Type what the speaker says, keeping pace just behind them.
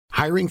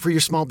Hiring for your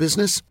small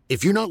business?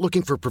 If you're not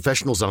looking for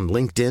professionals on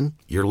LinkedIn,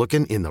 you're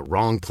looking in the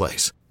wrong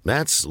place.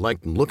 That's like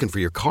looking for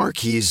your car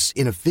keys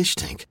in a fish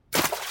tank.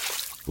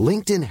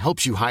 LinkedIn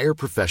helps you hire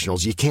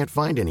professionals you can't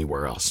find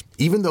anywhere else,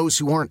 even those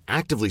who aren't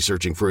actively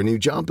searching for a new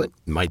job but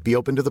might be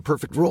open to the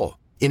perfect role.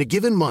 In a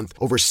given month,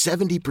 over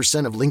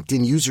 70% of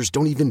LinkedIn users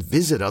don't even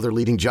visit other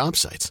leading job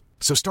sites.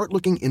 So start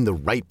looking in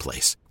the right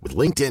place. With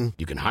LinkedIn,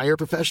 you can hire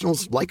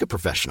professionals like a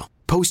professional.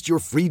 Post your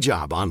free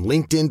job on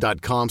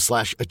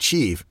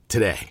linkedin.com/achieve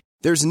today.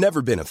 There's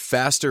never been a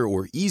faster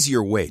or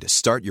easier way to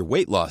start your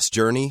weight loss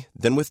journey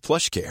than with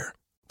PlushCare.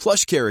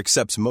 PlushCare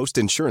accepts most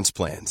insurance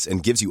plans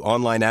and gives you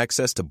online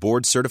access to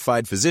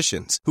board-certified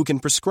physicians who can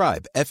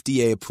prescribe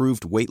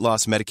FDA-approved weight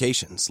loss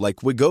medications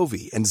like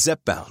Wegovy and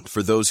Zepbound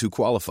for those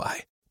who qualify.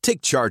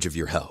 Take charge of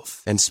your health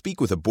and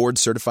speak with a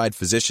board-certified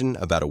physician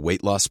about a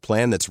weight loss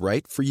plan that's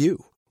right for you.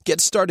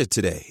 Get started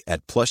today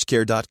at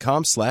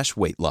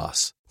plushcare.com/weightloss.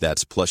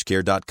 That's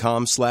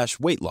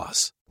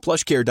plushcare.com/weightloss.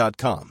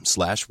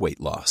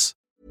 plushcare.com/weightloss.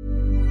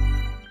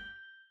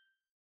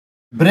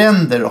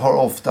 Bränder har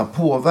ofta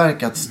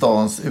påverkat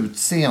stans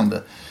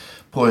utseende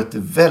på ett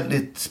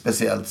väldigt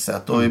speciellt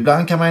sätt. Och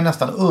ibland kan man ju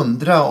nästan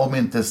undra om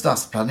inte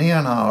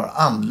stadsplanerarna har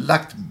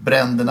anlagt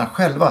bränderna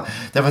själva.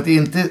 Därför att det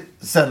är inte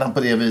sällan på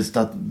det viset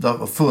att det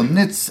har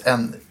funnits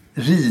en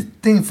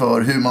ritning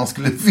för hur man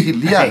skulle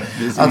vilja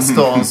att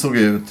stan såg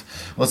ut.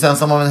 Och sen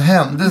som av en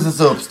händelse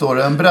så uppstår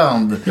det en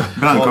brand.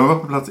 Brandkåren var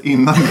på plats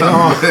innan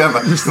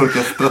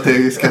olika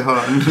strategiska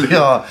hörn.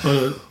 Ja,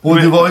 och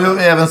det var ju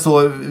även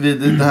så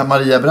vid den här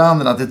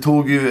Maria-branden att det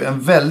tog ju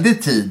en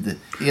väldig tid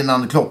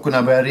innan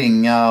klockorna började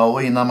ringa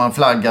och innan man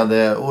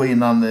flaggade och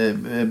innan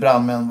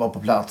brandmän var på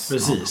plats.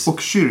 Precis.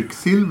 Och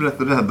kyrksilvret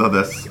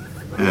räddades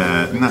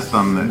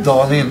nästan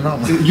dagen innan.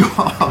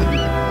 Ja.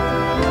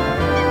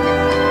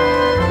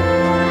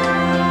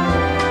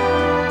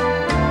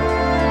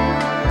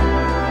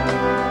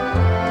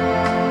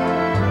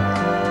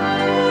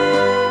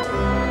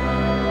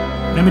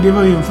 Nej, men det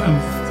var ju en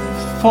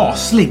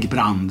faslig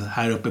brand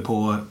här uppe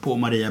på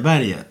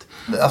Mariaberget.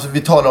 Alltså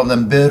vi talar om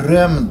den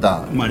berömda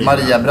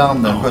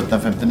Mariabranden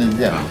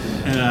 1759.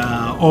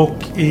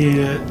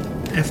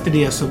 Efter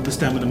det så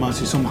bestämde man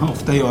sig, som man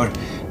ofta gör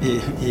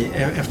i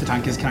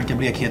eftertankens kranka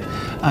blekhet,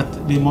 att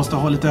vi måste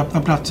ha lite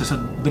öppna platser så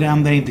att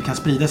bränder inte kan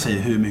sprida sig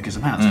hur mycket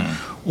som helst.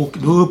 Och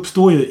då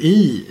uppstår ju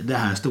i det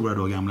här stora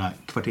då gamla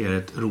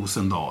kvarteret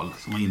Rosendal,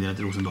 som var indelat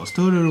i Rosendal,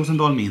 större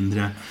Rosendal,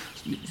 mindre,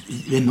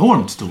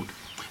 enormt stort.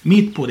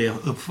 Mitt på det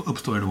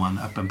uppstår då en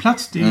öppen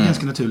plats. Det är ju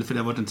ganska naturligt, för det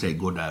har varit en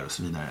trädgård där och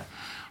så vidare.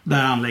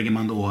 Där anlägger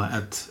man då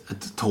ett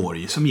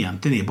torg som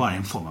egentligen är bara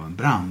en form av en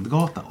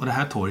brandgata. Och det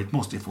här torget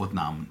måste ju få ett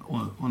namn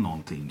och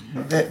någonting.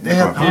 Det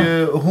heter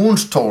ju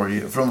Horns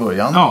torg från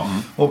början. Ja.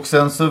 Och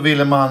sen så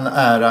ville man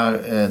ära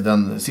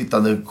den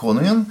sittande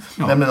konungen,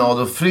 nämligen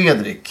Adolf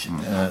Fredrik.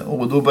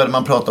 Och då började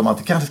man prata om att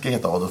det kanske ska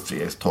heta Adolf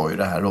Fredriks torg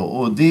det här.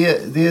 Och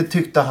det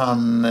tyckte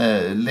han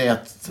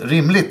lät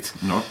rimligt.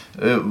 Ja.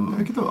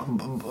 Vilket då?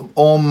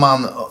 Om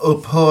man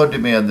upphörde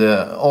med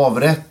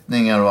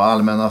avrättningar och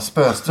allmänna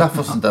spöstraff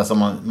och sånt där som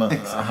man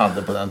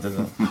hade på den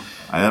tiden.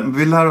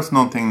 Vi lär oss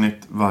någonting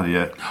nytt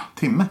varje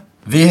timme.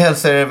 Vi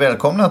hälsar er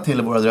välkomna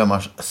till våra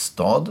drömmars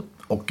stad.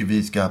 Och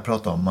vi ska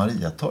prata om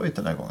Mariatorget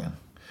den här gången.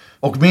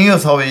 Och med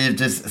oss har vi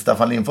givetvis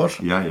Staffan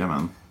Lindfors.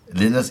 Jajamän.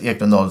 Linus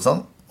Eklund Adelsson.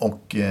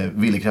 Och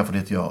Wille Crafoord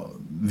heter jag.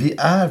 Vi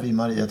är vid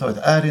Mariatorget.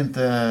 Är det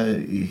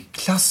inte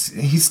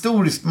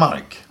historisk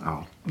mark?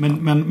 Ja.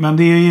 Men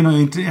det är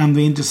ju ändå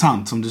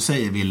intressant som du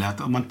säger, Wille,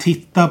 att om man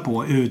tittar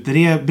på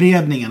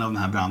utbredningen av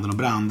den här branden och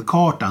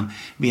brandkartan,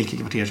 vilka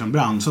kvarter som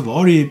brann, så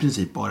var det ju i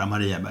princip bara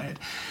Mariaberget.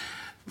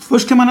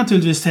 Först kan man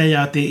naturligtvis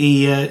säga att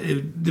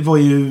det var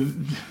ju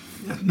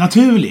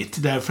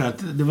naturligt, därför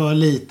att det var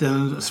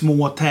lite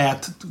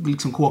småtät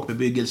liksom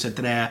kåkbebyggelse,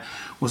 trä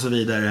och så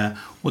vidare,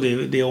 och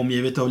det är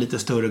omgivet av lite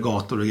större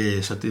gator och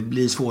grejer, så att det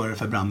blir svårare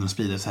för branden att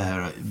sprida sig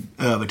här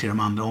över till de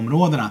andra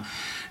områdena.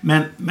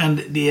 Men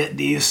det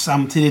är ju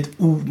samtidigt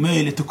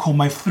omöjligt att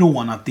komma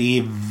ifrån att det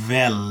är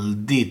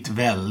väldigt,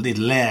 väldigt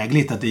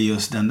lägligt att det är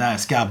just den där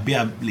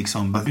skabbiga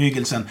liksom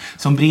bebyggelsen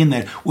som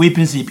brinner, och i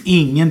princip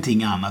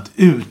ingenting annat,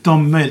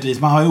 utom möjligtvis,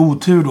 man har ju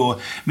otur då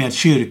med att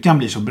kyrkan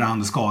blir så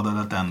brandskadad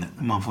att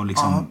man får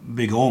liksom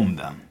bygga om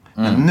den.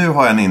 Nu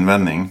har jag en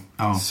invändning.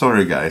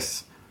 Sorry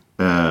guys.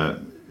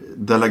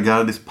 Della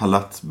Gardis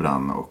palats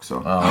brann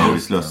också i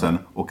Slussen,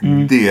 och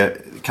det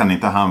kan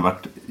inte han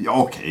varit. Ja,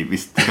 okej,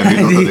 visst kan vi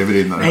låta det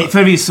brinna. Nej,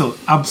 förvisso,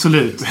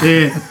 absolut.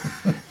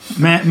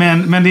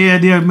 Men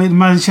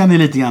man känner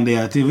lite grann det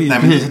att det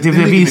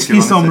är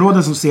vissa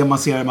områden som ser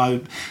man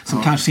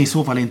som kanske i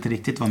så fall inte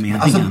riktigt var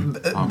meningen. Alltså,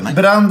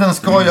 branden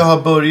ska ju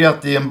ha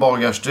börjat i en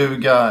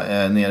bagarstuga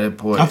nere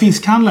på... Ja,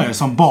 fiskhandlare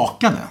som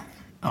bakade.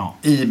 Ja.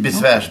 I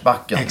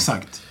Besvärsbacken.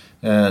 Exakt.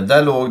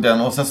 Där låg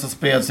den, och sen så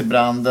spred sig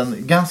branden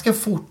ganska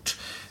fort.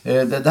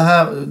 Det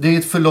är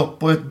ett förlopp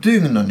på ett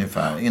dygn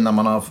ungefär innan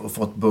man har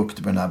fått bukt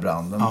med den här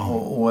branden.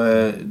 Och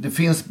det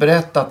finns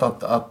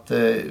berättat att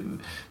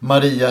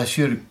Maria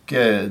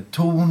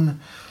kyrktorn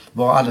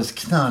var alldeles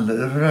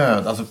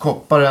knallröd. Alltså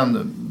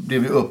kopparen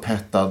blev ju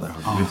upphettad.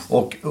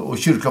 Och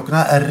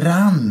kyrkklockorna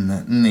rann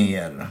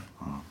ner.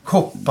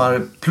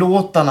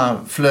 Kopparplåtarna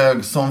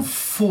flög som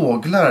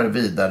fåglar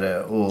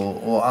vidare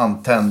och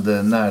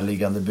antände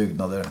närliggande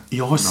byggnader.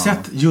 Jag har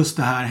sett just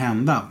det här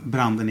hända,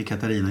 branden i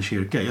Katarina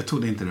kyrka. Jag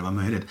trodde inte det var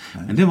möjligt.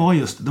 Men det var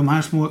just de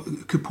här små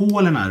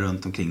kupolerna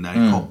runt omkring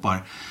där i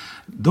koppar.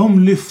 De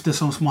lyfte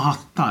som små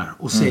hattar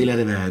och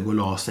seglade iväg och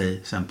la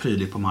sig sen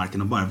prydligt på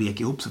marken och bara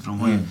vek ihop sig, för de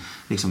var ju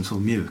liksom så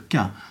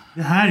mjuka.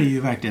 Det här är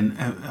ju verkligen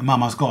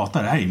mammas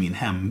gata, det här är min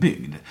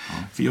hembygd.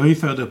 För jag är ju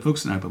född och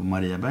uppvuxen här på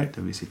Mariaberg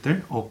där vi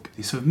sitter, och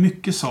det är så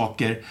mycket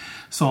saker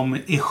som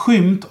är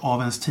skymt av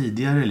ens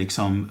tidigare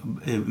liksom,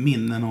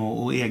 minnen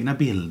och egna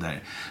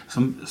bilder.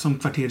 Som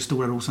kvarteret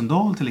Stora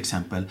Rosendal till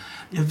exempel.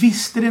 Jag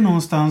visste det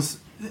någonstans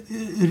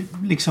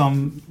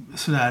liksom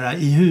sådär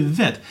i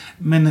huvudet,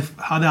 men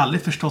hade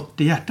aldrig förstått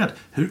i hjärtat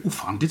hur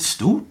ofantligt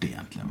stort det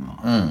egentligen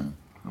var.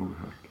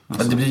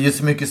 Men det blir ju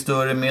så mycket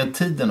större med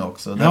tiden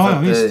också.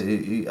 Ja,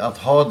 att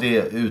ha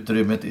det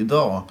utrymmet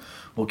idag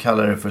och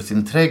kalla det för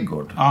sin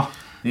trädgård. Ja.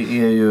 Det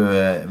är ju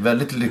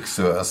väldigt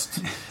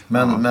lyxöst.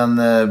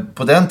 Men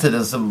på den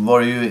tiden så var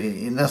det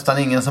ju nästan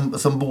ingen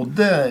som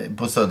bodde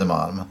på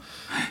Södermalm.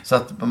 Så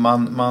att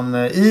man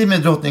i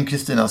med drottning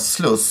Kristinas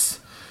sluss,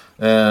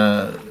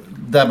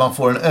 där man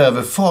får en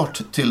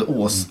överfart till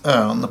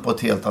Åsön på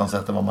ett helt annat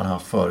sätt än vad man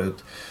haft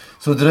förut,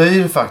 så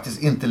dröjer det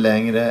faktiskt inte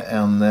längre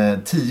än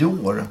 10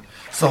 år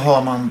så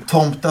har man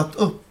tomtat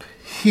upp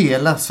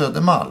hela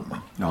Södermalm.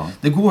 Ja.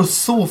 Det går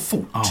så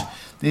fort. Ja.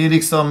 Det är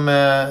liksom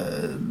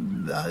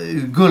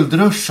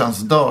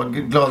guldruschans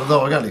glada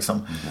dagar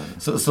liksom.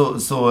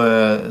 Så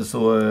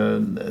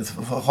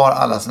har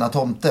alla sina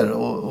tomter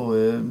och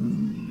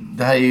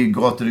det här är ju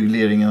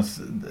gaturegleringens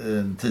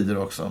tider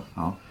också.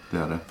 Ja, det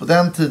är det. På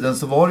den tiden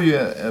så var det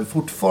ju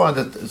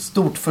fortfarande ett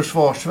stort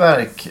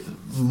försvarsverk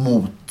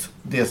mot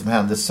det som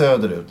hände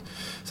söderut.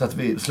 Så att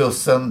vid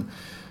Slussen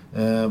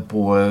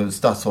på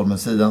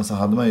Stadsholmens sidan så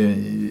hade man ju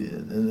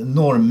en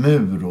enorm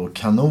mur och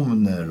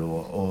kanoner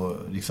och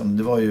liksom,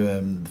 det var ju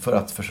för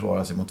att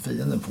försvara sig mot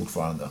fienden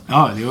fortfarande.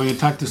 Ja, det var ju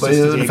taktiskt. Det var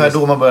ju ungefär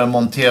då man började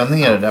montera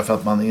ner därför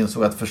att man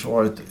insåg att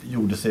försvaret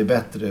gjorde sig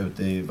bättre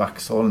ute i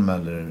Vaxholm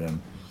eller...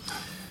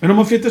 Men om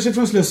man flyttar sig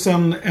från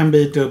Slussen en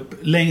bit upp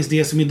längs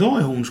det som idag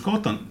är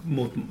Hornsgatan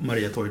mot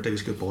Mariatorget där vi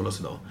ska uppehålla oss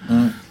idag.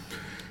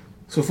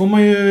 Så får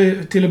man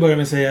ju till att börja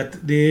med säga att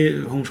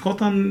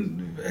Hornsgatan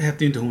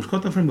hette ju inte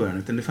Hornsgatan från början,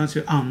 utan det fanns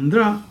ju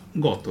andra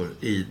gator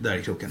där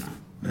i krokarna.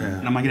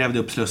 När man grävde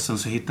upp Slussen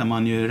så hittar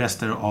man ju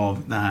rester av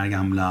den här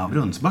gamla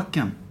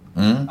Brunnsbacken.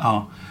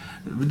 Ja.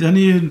 Den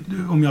är ju,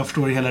 om jag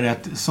förstår det hela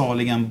rätt,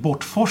 saligen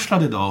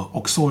bortforslad idag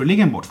och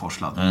sorgligen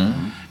bortforslad.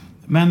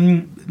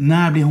 Men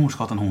när blir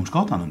Hornsgatan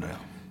undrar jag?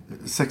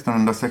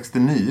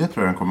 1669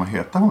 tror jag den kommer att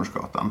heta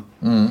Hornsgatan.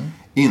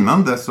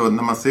 Innan dess, så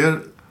när man ser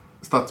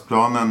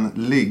stadsplanen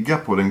ligga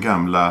på den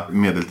gamla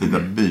medeltida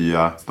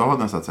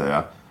byastaden så att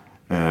säga,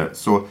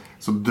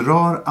 så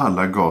drar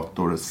alla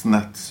gator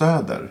snett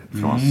söder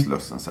från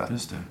Slussen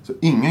sett. Så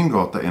ingen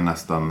gata är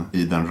nästan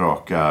i den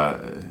raka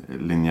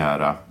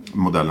linjära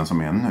modellen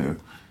som är nu.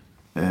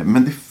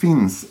 Men det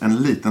finns en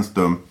liten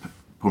stump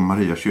på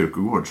Maria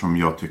kyrkogård som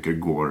jag tycker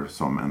går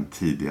som en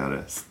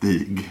tidigare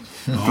stig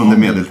från det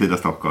medeltida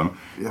Stockholm.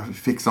 Jag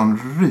fick sån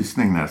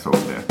rysning när jag såg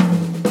det.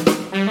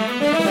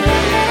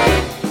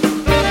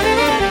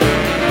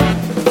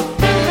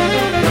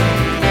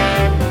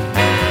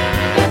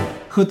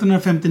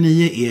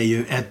 –1759 är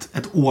ju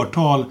ett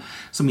årtal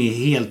som är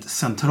helt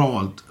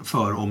centralt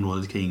för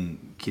området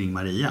kring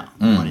Maria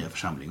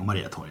församling och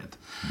Mariatorget.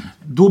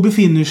 Då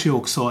befinner sig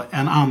också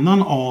en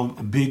annan av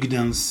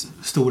bygdens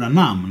stora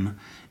namn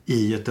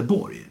i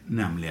Göteborg,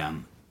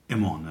 nämligen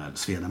Emanuel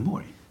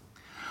Swedenborg.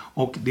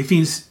 Och det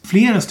finns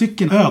flera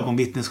stycken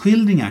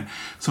ögonvittnesskildringar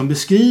som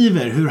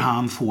beskriver hur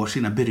han får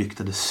sina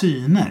beryktade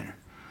syner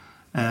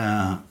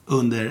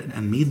under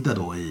en middag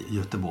då i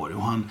Göteborg.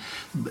 Och han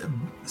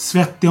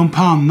svettig om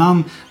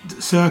pannan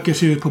söker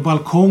sig ut på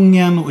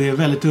balkongen och är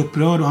väldigt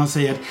upprörd, och han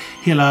säger att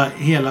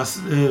hela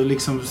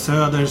liksom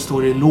söder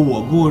står i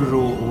lågor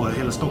och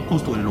hela Stockholm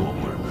står i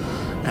lågor.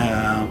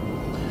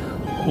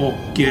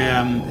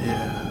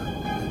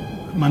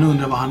 Man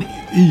undrar vad han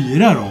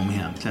yrar om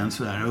egentligen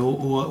sådär.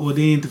 Och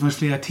det är inte förrän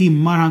flera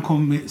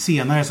timmar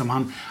senare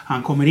som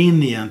han kommer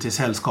in igen till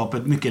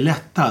sällskapet mycket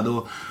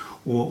lättad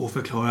och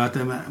förklarar att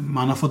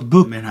man har fått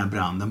bukt med den här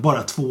branden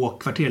bara 2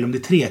 kvarter, eller om det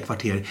är 3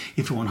 kvarter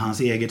ifrån hans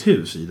eget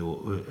hus.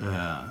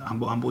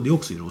 Han bodde ju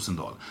också i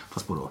Rosendal,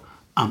 fast på då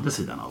andra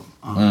sidan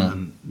av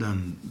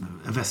den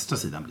västra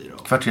sidan blir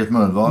det. Kvarteret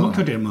Mullvaden.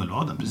 Kvarteret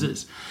Mullvaden,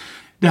 precis.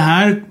 Det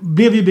här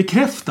blev ju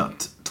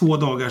bekräftat 2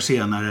 dagar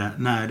senare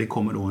när det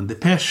kommer då en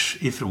depesch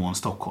ifrån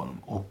Stockholm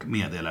och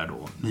meddelar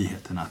då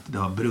nyheten att det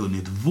har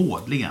brunnit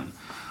vådligen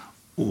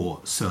på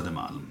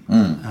Södermalm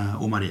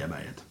och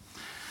Mariaberget.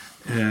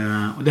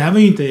 Och det här var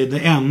ju inte det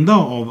enda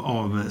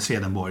av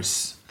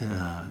Swedenborgs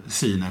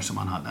syner som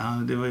han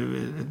hade. Det var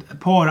ju ett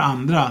par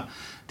andra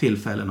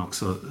tillfällen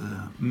också.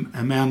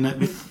 Men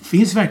det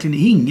finns verkligen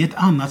inget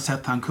annat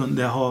sätt han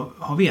kunde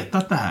ha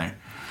vetat det här.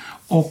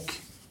 Och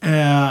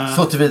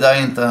så tillvida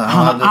inte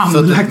han hade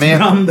suttit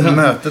med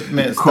mötet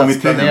med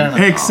stadsplanerarna.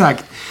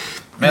 Exakt.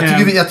 Men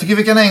jag tycker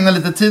vi kan ägna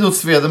lite tid åt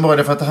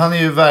Swedenborg, för att han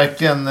är ju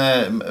verkligen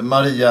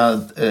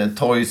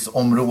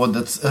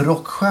Maria-torgsområdets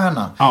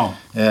rockstjärna. Ja.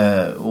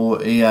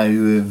 Och är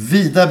ju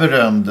vida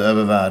berömd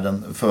över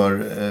världen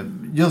för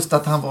just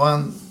att han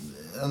var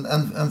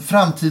en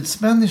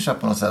framtidsmänniska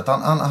på något sätt.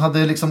 Han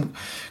hade liksom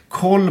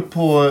koll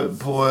på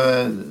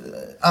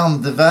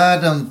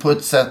andevärlden på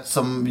ett sätt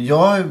som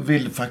jag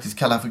vill faktiskt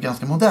kalla för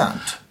ganska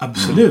modernt.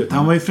 Absolut.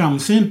 Han var ju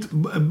framsynt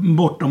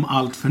bortom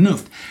allt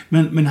förnuft.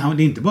 Men det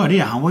är inte bara det.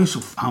 Han var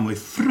ju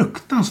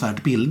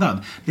fruktansvärt bildad.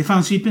 Det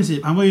fanns ju i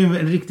princip, han var ju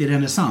en riktig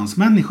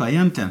renässansmänniska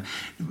egentligen.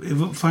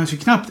 Det fanns ju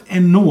knappt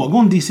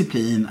någon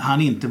disciplin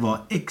han inte var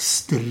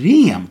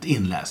extremt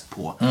inläst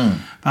på.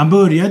 Han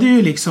började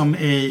ju liksom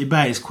i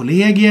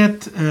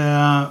Bergskollegiet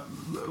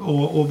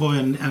och var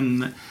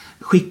en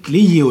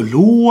skicklig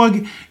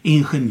geolog,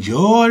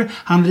 ingenjör.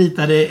 Han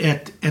ritade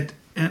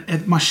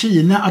ett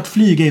maskin att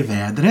flyga i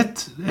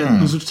vädret.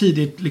 Någon sorts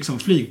tidigt liksom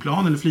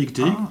flygplan eller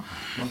flygtyg.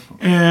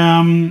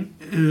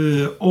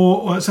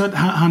 Och så att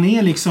han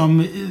är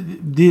liksom...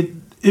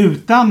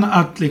 utan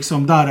att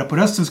liksom darra på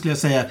rösten skulle jag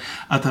säga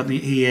att han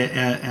är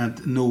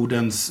ett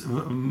Nordens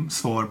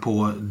svar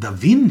på Da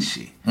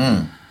Vinci.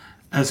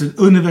 Alltså ett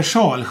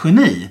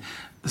universalgeni.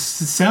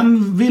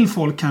 Sen vill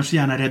folk kanske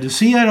gärna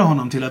reducera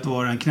honom till att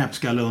vara en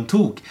knäppskalle och en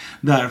tok.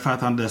 Därför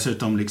att han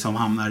dessutom liksom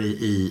hamnar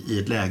i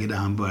ett läge där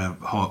han börjar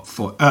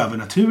få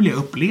övernaturliga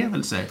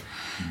upplevelser.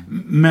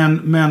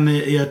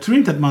 Men jag tror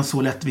inte att man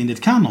så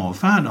lättvindigt kan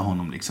avfärda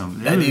honom.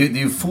 Liksom. Det är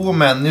ju få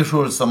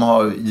människor som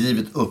har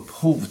givit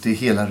upphov till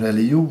hela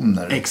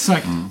religioner.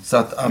 Exakt. Så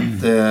att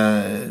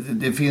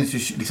det finns ju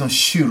liksom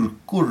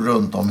kyrkor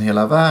runt om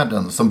hela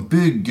världen som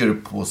bygger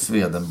på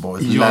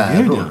Swedenborgs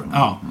läror.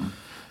 Ja.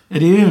 Det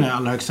är ju en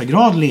allra högsta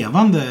grad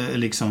levande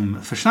liksom,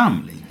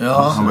 församling.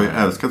 Ja. Han var ju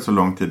älskad så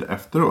lång tid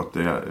efteråt.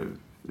 Det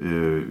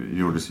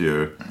gjordes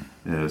ju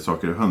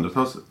saker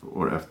hundratals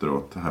år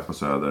efteråt här på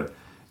Söder.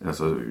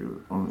 Alltså,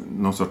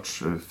 någon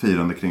sorts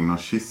firande kring någon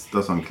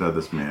kista som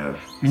kläddes med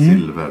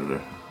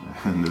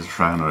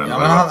silverstjärnor. Ja,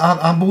 men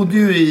han bodde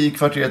ju i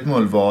kvarteret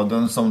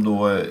Mullvaden som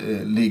då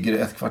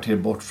ligger ett kvarter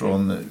bort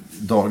från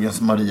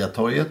dagens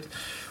Mariatorget.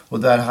 Och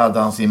där hade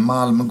han sin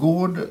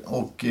Malmgård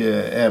och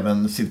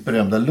även sitt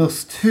berömda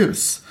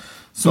lusthus.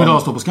 Som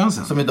idag står på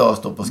Skansen. Som idag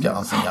står på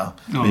Skansen, ja.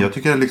 Men jag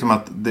tycker liksom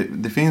att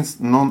det finns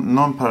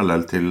någon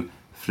parallell till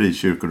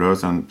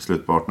frikyrkorörelsen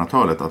slut på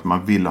 1800-talet. Att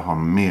man ville ha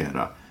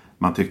mera.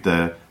 Man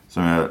tyckte,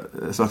 som jag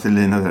sa till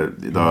Lina här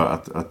idag,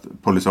 att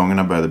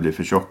polisongerna började bli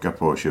för tjocka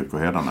på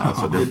kyrkoherdarna.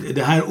 Alltså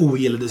det här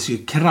ogillades ju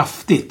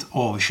kraftigt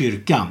av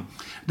kyrkan.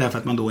 Därför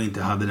att man då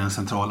inte hade den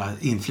centrala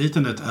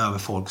inflytandet över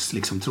folks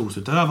liksom,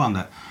 trosutövande.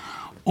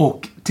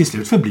 Och till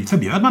slut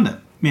förbjöd man det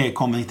med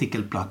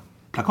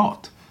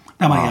konventikelplakat.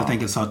 Där man helt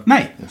enkelt sa att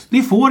nej,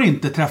 ni får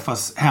inte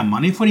träffas hemma.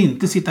 Ni får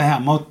inte sitta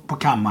hemma på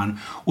kammaren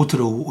och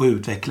tro och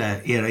utveckla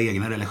era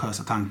egna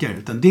religiösa tankar.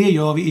 Utan det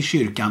gör vi i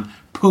kyrkan.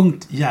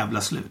 Punkt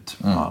jävla slut.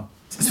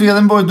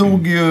 Swedenborg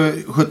dog ju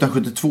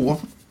 1772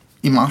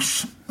 i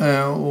mars.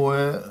 Och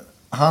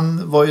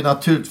han var ju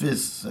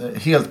naturligtvis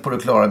helt på det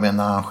klara med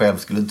när han själv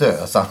skulle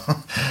dö. Så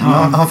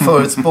han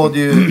förutspådde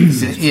ju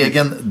sin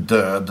egen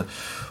död.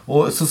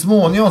 Och så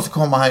småningom så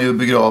kommer han ju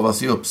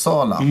begravas i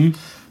Uppsala.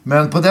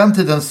 Men på den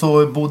tiden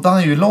så bodde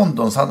han ju i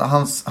London. Så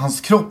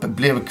hans kropp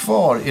blev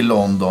kvar i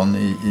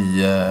London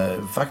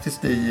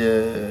faktiskt i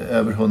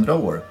över 100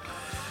 år.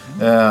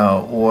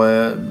 Och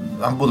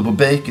han bodde på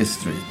Baker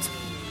Street.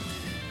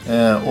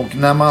 Och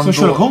när man så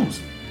Sherlock Holmes.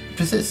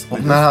 Precis.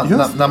 Och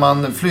när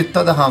man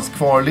flyttade hans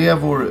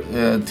kvarlevor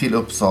till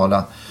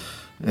Uppsala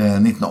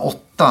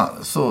 1908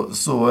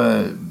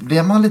 så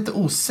blev man lite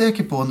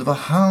osäker på om det var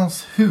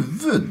hans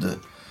huvud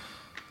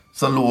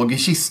som låg i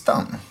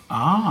kistan.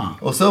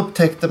 Och så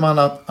upptäckte man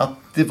att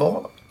det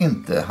var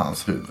inte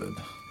hans huvud.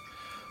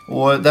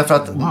 Och därför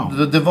att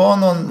det var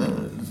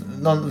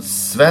någon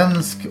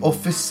svensk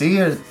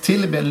officer,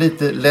 till och med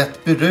lite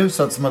lätt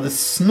berusad, som hade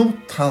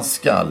snott hans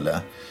skalle.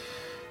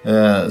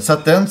 Så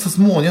att den så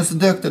småningom så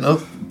dök den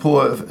upp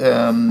på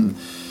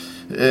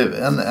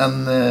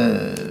en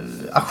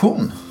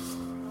auktion.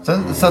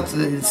 Sen, så att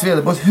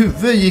Swedenborgs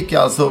huvud gick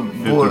alltså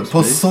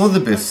på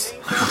Sotheby's.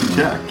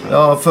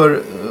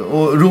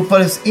 Och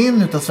ropades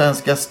in utav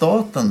svenska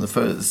staten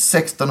för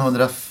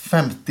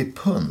 1650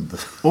 pund.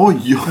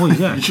 Oj.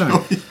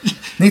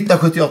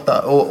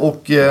 1978.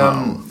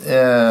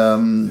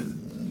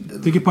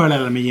 Vilket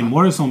paralleller med Jim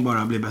Morrison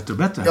bara blir bättre och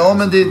bättre. Ja,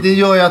 men det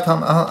gör ju att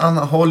han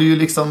håller ju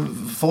liksom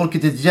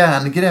folket i ett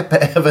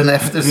järngrepp även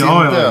efter sin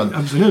död. Ja,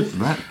 absolut.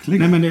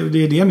 Verkligen. Nej, men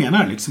det är det jag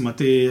menar liksom, att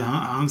det är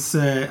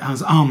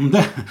hans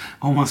ande,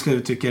 om man ska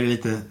uttrycka det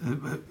lite,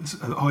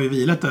 har ju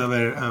vilat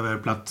över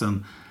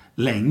platsen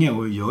länge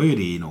och gör ju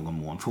det i någon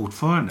mån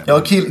fortfarande.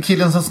 Ja,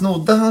 killen som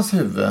snodde hans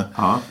huvud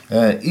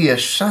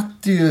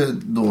ersatte ju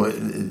då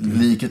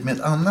liket med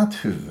ett annat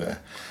huvud.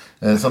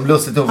 Som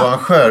lustigt att vara en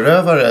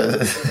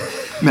sjörövare.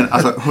 Men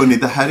alltså, hörni,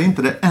 det här är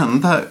inte det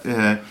enda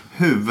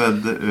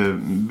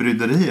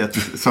huvudbryderiet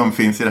som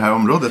finns i det här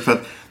området. För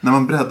att när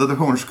man breddade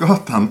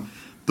Hornsgatan,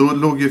 då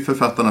låg ju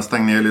författarna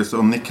Stagnelius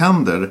och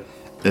Nikander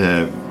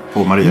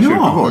på Maria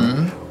kyrkogård.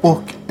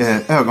 Och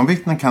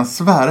ögonvittnen kan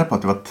svära på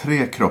att det var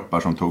 3 kroppar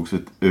som togs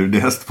ut ur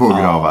deras 2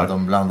 gravar.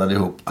 De blandade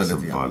ihop det Alltså,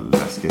 lite grann. vad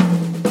läskigt.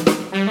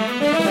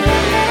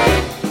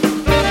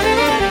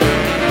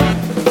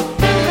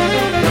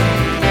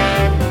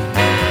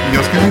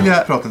 Jag skulle vilja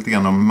prata lite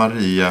grann om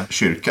Maria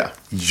kyrka.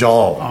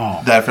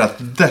 Ja. Därför att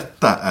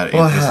detta är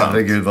intressant.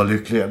 Herregud vad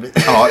lycklig jag blir.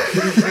 Ja,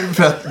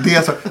 för att det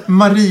är så.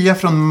 Maria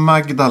från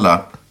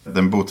Magdala,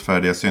 den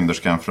botfärdiga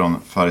synderskan från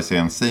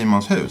farisén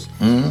Simons hus.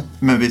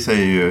 Men vi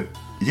säger ju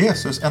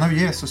Jesus, en av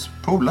Jesus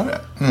polare.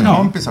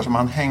 Kompisar som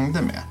han hängde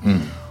med.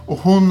 Och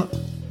hon,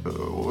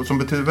 som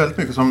betyder väldigt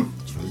mycket, som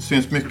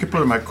syns mycket på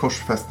de här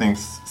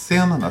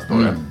korsfästningsscenerna, står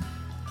det.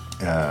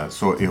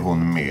 Så är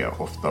hon med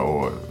ofta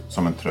och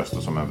som en tröst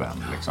och som en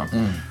vän liksom.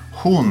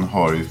 Hon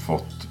har ju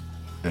fått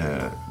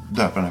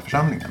döpa den här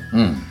församlingen.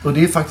 Och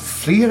det är faktiskt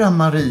flera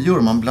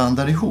Marior man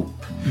blandar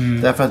ihop.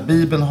 Därför att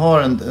Bibeln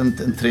har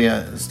en 3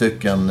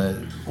 stycken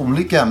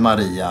olika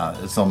Maria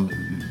som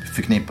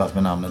förknippas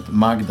med namnet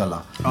Magdala.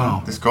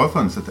 Det ska ha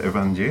funnits ett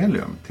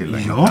evangelium till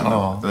henne.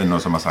 Det är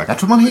någon som har sagt. Jag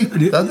tror man hittade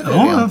det.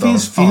 Ja, det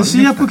finns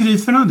i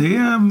apokryferna.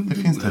 Det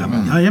finns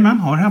det. Jajamän,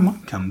 har hemma.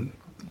 Kan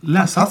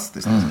läsa.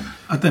 Fantastiskt.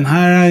 Att den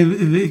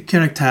här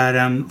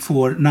karaktären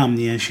får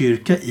namnge en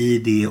kyrka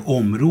i det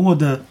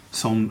område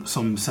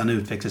som sen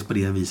utvecklas på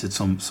det viset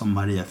som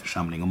Maria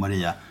församling och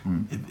Maria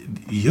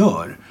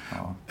gör.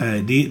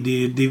 Det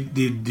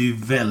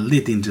är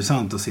väldigt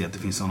intressant att se att det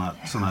finns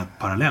såna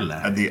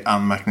paralleller. Ja, det är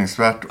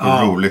anmärkningsvärt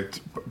och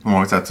roligt på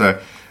många sätt. Så,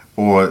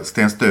 och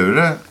Sten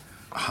Sture,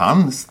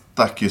 han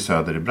stack ju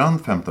söder i brand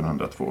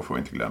 1502, får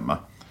vi inte glömma.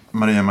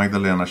 Maria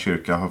Magdalena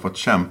kyrka har fått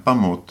kämpa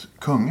mot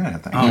kungar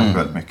helt enkelt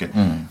väldigt mycket.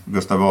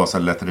 Gustav Vasa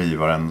lät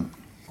riva den,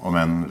 om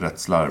en rätt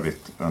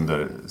slarvigt,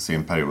 under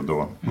sin period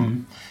då.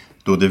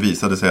 Då det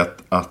visade sig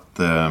att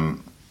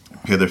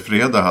Peder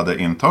Freda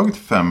hade intagit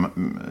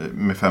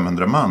med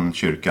 500 man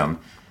kyrkan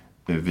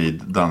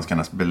vid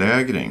danskarnas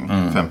belägring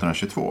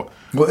 1522.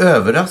 Och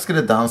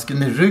överraskade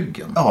dansken i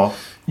ryggen. Ja.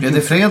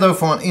 Peder Freda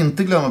får man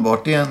inte glömma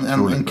bort. Det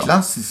är en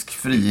klassisk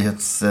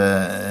frihets...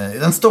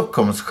 en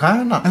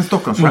Stockholmsstjärna. En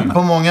Stockholmsstjärna.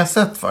 På många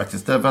sätt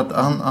faktiskt. Därför att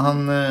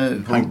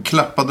han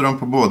klappade dem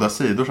på båda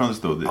sidor som det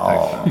stod i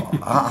texten.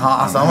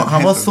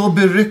 Han var så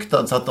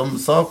beryktad så att de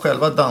sa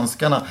själva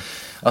danskarna...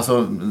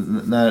 Alltså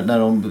när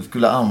de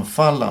skulle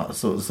anfalla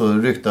så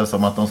ryktades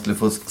om att de skulle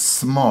få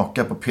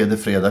smaka på Peder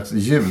Fredags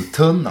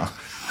jultunna.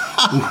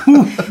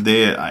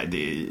 Det är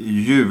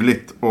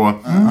ljuvligt. Och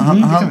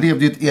han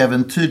levde ju ett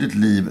äventyrligt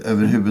liv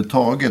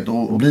överhuvudtaget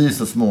och blir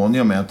så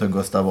småningom en av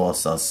Gustav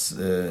Vasas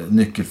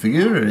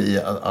nyckelfigurer i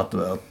att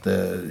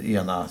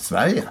ena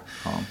Sverige.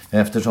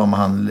 Eftersom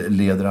han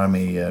leder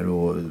arméer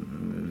och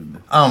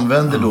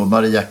använder då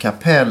Maria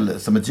kapell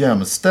som ett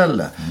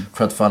gömställe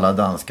för att falla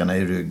danskarna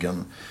i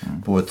ryggen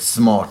på ett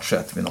smart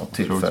sätt vid något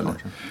tillfälle.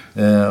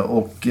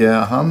 Och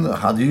han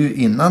hade ju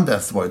innan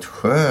dess varit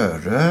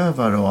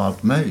sjörövare och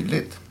allt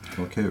möjligt.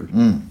 Vad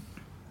kul.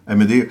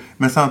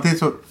 Men samtidigt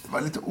så var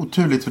det lite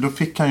oturligt, för då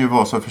fick han ju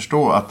Vasa att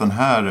förstå att den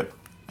här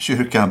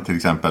kyrkan till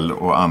exempel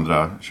och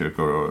andra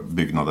kyrkor och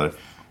byggnader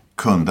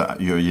kunde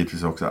ju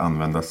givetvis också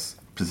användas,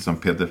 precis som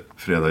Peder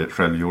Freda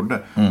själv gjorde,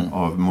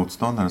 av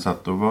motståndaren. Så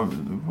att då var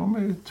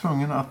man ju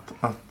tvungen att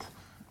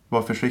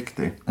vara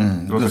försiktig.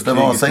 Gustav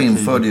Vasa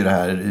införde ju det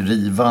här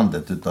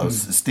rivandet utav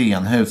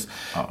stenhus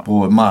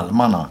på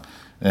Malmarna.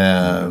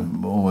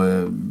 Och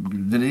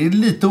det är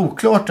lite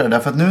oklart där,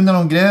 därför att nu när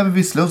de gräver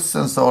vid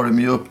Slussen så har de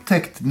ju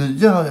upptäckt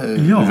nya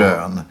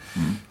rön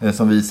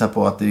som visar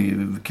på att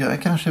det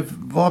kanske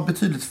var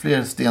betydligt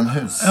fler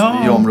stenhus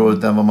i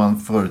området än vad man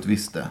förut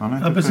visste.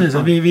 Ja, precis.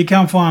 Vi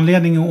kan få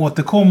anledning att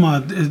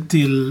återkomma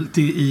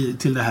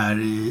till det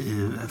här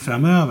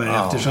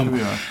framöver, eftersom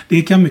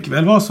det kan mycket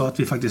väl vara så att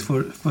vi faktiskt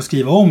får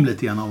skriva om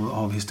lite grann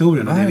av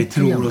historien och det vi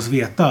tror oss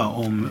veta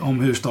om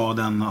hur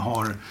staden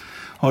har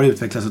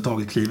utvecklats och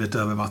tagit klivet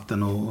över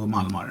vatten och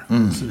malmar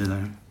och så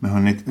vidare. Men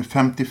hörni,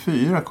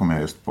 54 kom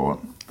jag just på.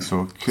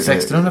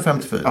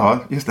 1654? Ja,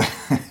 just det.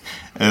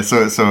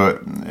 så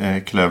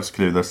klövs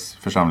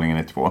församlingen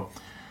i 2.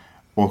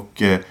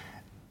 Och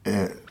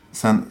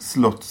sen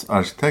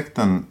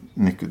slottsarkitekten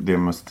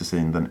Nicodemus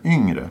Tessin den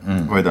yngre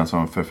var ju den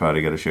som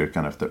förfärdigade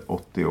kyrkan efter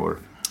 80 år.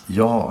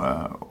 Ja.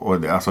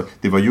 Och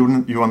det var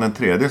Johan den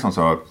tredje som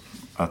sa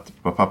att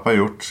vad pappa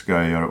gjort ska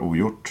jag göra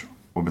ogjort,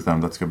 och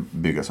bestämde att det ska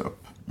byggas upp.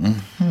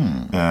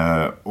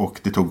 Och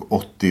det tog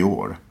 80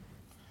 år.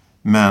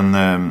 Men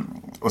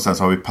och sen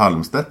så har vi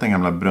Palmstedt, den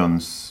gamla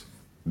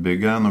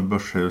brunnsbyggaren och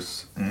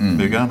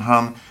börshusbyggaren.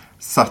 Han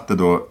satte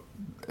då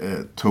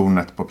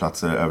tornet på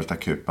plats i översta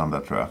kupan där,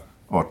 tror jag,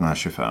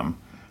 1825.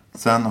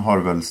 Sen har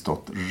det väl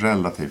stått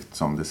relativt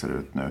som det ser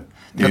ut nu.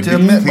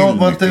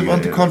 Var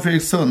inte Carl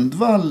Fredrik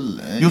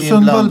Sundvall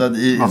inblandad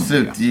i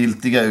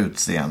slutgiltiga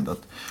utseendet?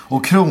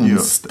 Och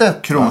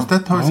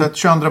Kronstedt har vi sett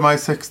 22 maj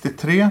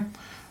 63.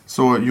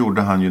 Så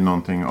gjorde han ju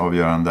någonting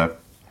avgörande.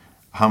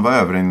 Han var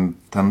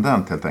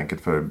överintendent helt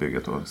enkelt för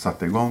bygget och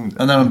satte igång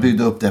det. När de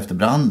byggde upp det efter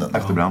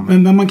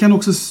branden. Men man kan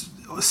också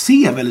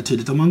se väldigt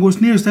tydligt, om man går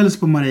ner och ställer sig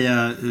på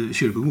Maria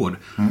kyrkogård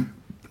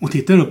och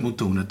tittar upp mot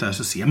tornet där,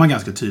 så ser man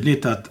ganska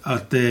tydligt att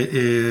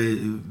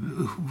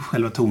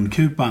själva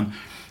tornkupan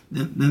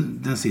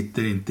den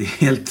sitter inte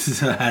helt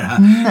så här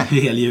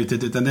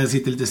helgjutet, utan den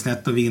sitter lite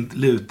snett och vint,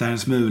 lutar en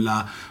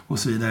smula och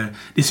så vidare.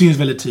 Det syns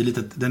väldigt tydligt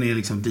att den är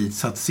liksom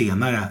ditsatt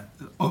senare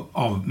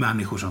av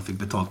människor som fick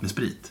betalt med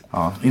sprit.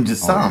 Ja,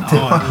 intressant.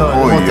 Ja.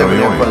 Oj.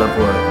 Kolla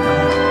på det.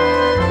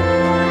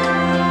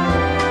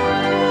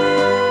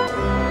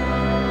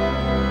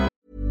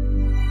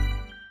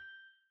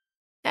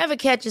 Ever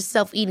catch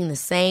yourself eating the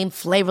same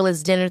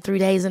flavorless dinner 3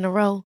 days in a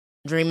row?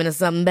 Dreaming of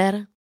something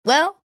better?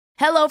 Well,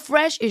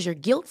 HelloFresh is your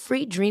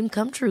guilt-free dream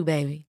come true,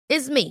 baby.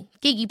 It's me,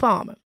 Keke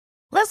Palmer.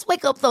 Let's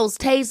wake up those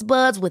taste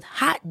buds with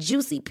hot,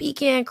 juicy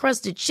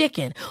pecan-crusted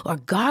chicken or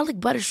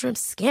garlic butter shrimp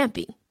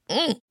scampi.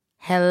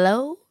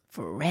 Hello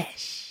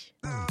Fresh.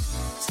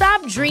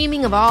 Stop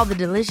dreaming of all the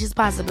delicious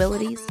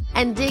possibilities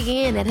and dig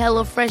in at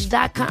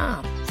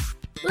HelloFresh.com.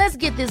 Let's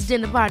get this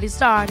dinner party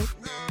started.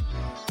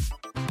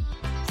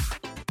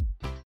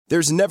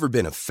 There's never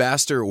been a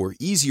faster or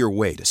easier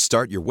way to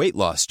start your weight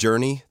loss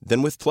journey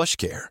than with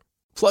PlushCare.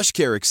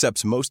 PlushCare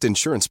accepts most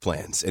insurance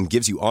plans and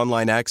gives you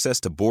online access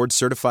to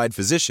board-certified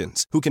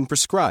physicians who can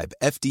prescribe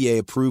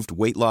FDA-approved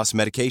weight loss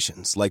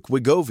medications like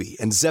Wegovy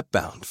and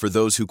Zepbound for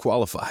those who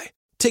qualify.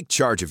 Take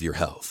charge of your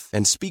health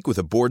and speak with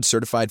a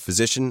board-certified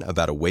physician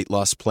about a weight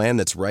loss plan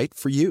that's right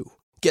for you.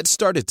 Get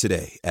started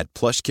today at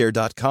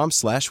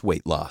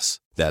plushcare.com/weightloss.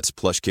 That's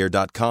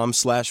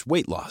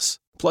plushcare.com/weightloss.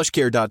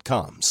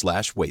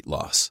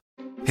 plushcare.com/weightloss.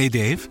 Hey,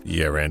 Dave.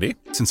 Yeah, Randy.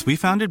 Since we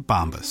founded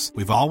Bombas,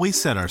 we've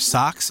always said our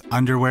socks,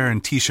 underwear,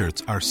 and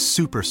T-shirts are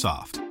super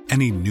soft.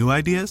 Any new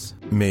ideas?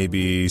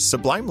 Maybe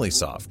sublimely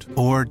soft.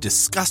 Or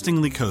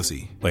disgustingly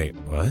cozy. Wait,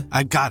 what?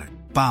 I got it.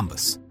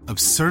 Bombas.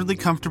 Absurdly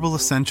comfortable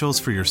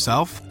essentials for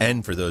yourself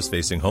and for those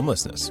facing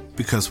homelessness.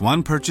 Because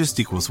one purchased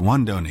equals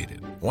one donated.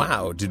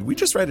 Wow, did we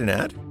just write an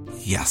ad?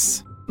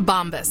 Yes.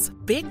 Bombas.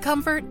 Big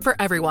comfort for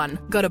everyone.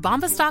 Go to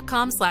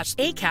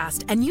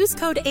bombas.com/ACAST and use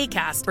code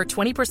ACAST for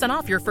 20%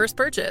 off your first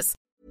purchase.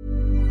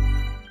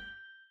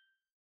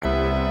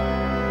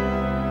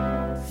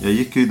 Jag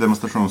gick ju i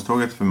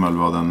demonstrationståget för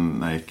Möllvaden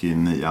när jag gick i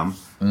 9:an.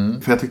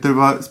 För jag tyckte det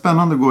var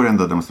spännande att gå i den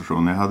där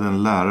demonstrationen. Jag hade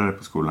en lärare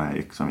på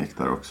skolan som gick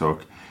där också.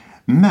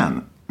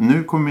 Men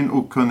nu kom min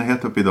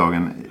okunnighet upp i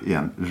dagen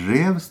igen.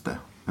 Revs det?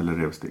 Eller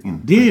revs det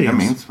inte? Det är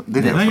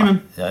det revs.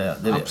 Ja,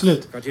 det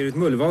absolut. Kvarteret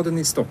Mullvaden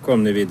i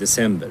Stockholm nu i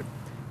december.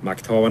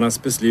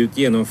 Makthavarnas beslut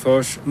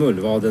genomförs,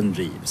 Mullvaden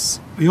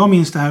rivs. Jag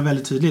minns det här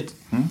väldigt tydligt.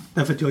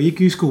 Därför att jag gick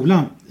ju i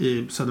skolan,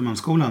 i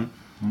Södermalmsskolan.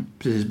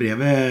 Precis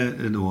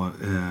bredvid då,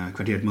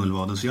 kvarteret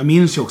Mullvaden. Så jag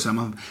minns ju också att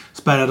man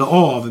spärrade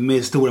av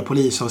med stora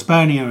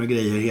polisavspärrningar och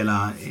grejer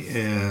hela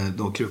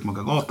då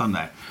Krukmakargatan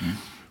där.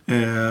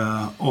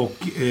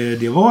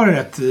 Det var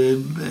rätt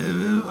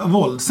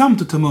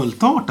våldsamt och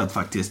tumultartat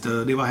faktiskt.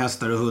 Det var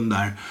hästar och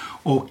hundar.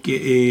 Och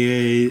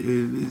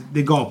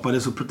det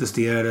gapades och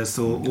protesterades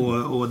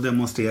och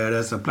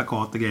demonstrerades och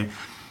plakat och grejer.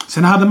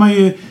 Sen hade man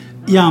ju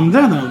i andra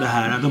änden av det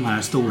här, de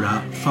här stora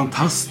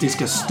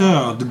fantastiska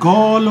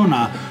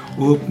stödgalorna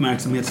och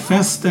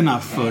uppmärksamhetsfesterna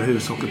för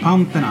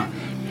husockupanterna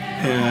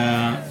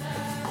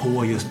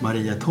på just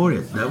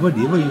Mariatorget. Det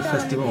var ju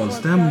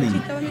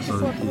festivalstämning.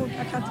 Alltså,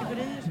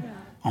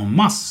 en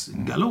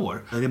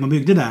massgalor. Det man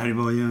byggde där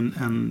var ju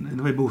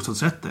det var ju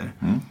bostadsrätter.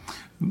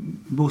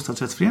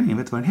 Bostadsrättsföreningen,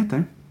 vet du vad den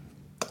heter?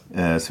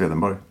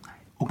 Swedenborg.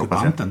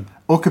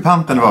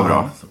 Ockupanten var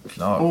bra.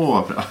 Såklart.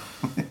 Vad bra.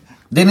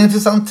 Det är en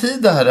intressant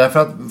tid det här därför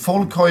att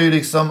folk har ju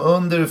liksom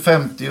under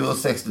 50- och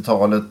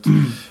 60-talet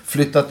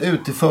flyttat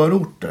ut till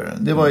förorter.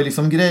 Det var ju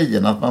liksom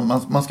grejen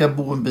att man ska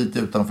bo en bit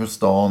utanför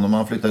stan och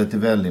man flyttade till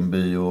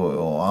Vällingby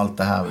och allt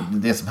det här,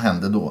 det som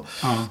hände då.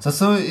 Sen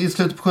så i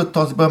slutet på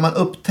 70-talet börjar man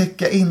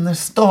upptäcka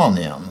innerstan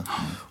igen.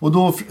 Och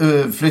då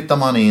flyttar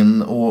man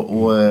in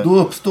och då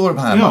uppstår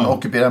det här, man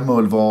ockuperar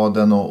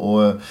Mullvaden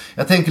och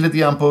jag tänker lite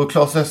grann på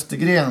Claes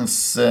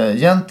Östergrens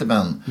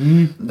Gentleman.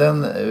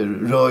 Den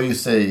rör ju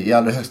sig i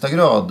allra högsta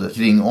grad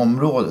kring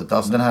området.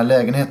 Alltså den här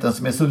lägenheten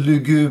som är så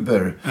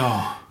luguber.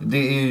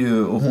 Det är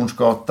ju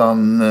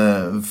Hornsgatan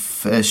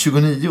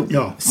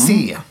 29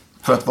 C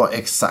för att vara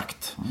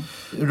exakt.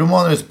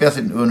 Romanen utspelar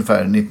sig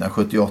ungefär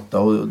 1978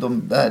 och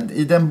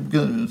i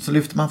den så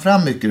lyfter man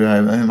fram mycket det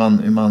här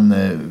hur man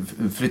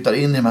flyttar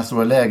in i de här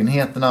stora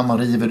lägenheterna, man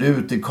river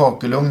ut i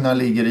kakelugnar,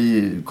 ligger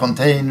i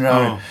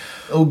containrar.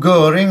 Och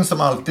Göring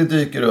som alltid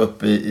dyker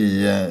upp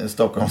i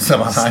Stockholms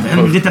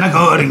sammanhang. Liten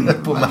Göring.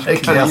 På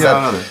märkliga sätt.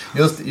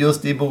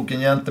 Just i boken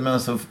Gentleman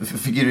så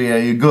figurerar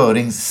ju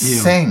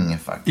Görings säng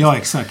faktiskt. Ja,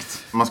 exakt.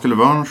 Man skulle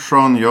vara en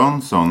Sean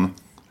Jönsson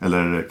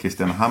eller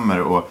Christian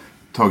Hammer och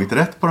tagit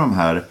rätt på de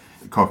här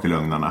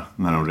kakelugnarna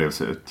när de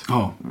revs ut?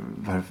 Ja.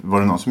 Var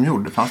det någon som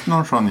gjorde? Fanns det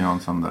någon Sean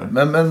Jansson där?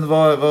 Men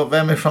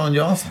vem är Sean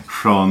Jansson?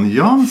 Sean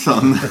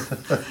Jansson?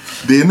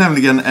 Det är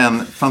nämligen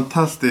en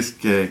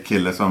fantastisk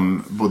kille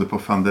som bodde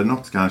på Van der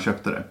Notska. Han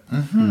köpte det.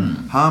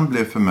 Han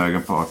blev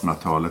förmögen på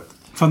 1800-talet.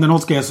 Van der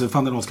Notska är alltså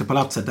Van der Notska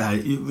palatset. Det här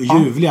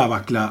ljuvliga,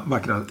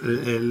 vackra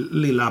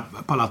lilla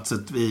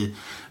palatset vid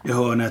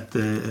hörnet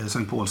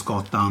Sankt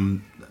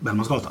Paulsgatan,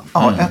 Bellmansgatan.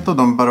 Ja, ett av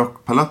de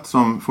barockpalats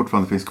som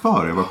fortfarande finns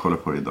kvar. Jag var och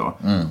kollade på det idag.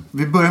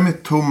 Vi börjar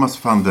med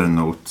Thomas van der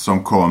Noot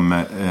som kom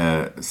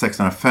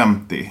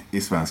 1650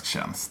 i svensk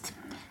tjänst.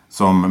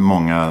 Som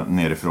många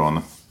nerifrån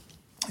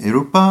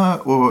Europa.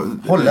 Och,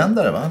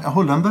 holländare, va?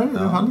 Holländare i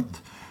det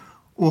fallet.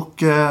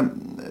 Och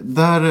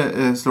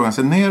där slog han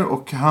sig ner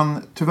och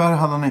tyvärr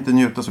hade han inte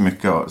njutit så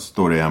mycket,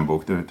 står det i en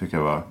bok, det tycker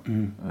jag var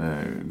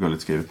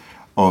gulligt skrivet,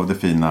 av det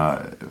fina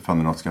Van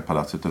der Notska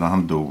palatset, utan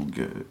han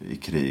dog i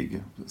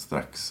krig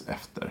strax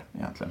efter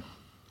egentligen.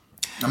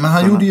 Ja, men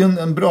han gjorde ju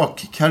en bra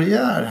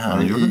karriär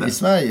här i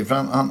Sverige, för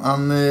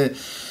han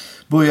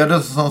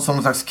började som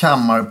någon slags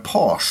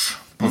kammarpage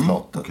på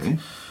slottet. Okay.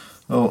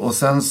 Och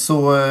sen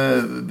så,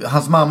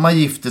 hans mamma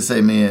gifte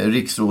sig med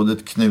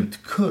riksrådet Knut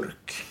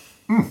Kurk.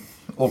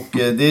 Och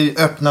det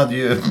öppnade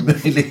ju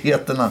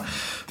möjligheterna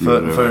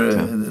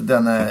för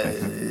denna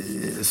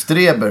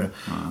Streber.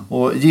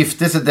 Och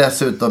gifte sig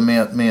dessutom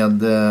med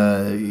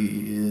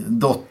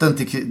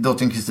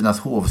dottern Kristinas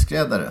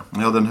hovskräddare.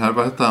 Ja, den här,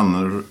 vad heter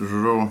han?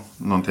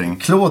 Någonting.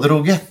 Claude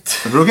Roguette.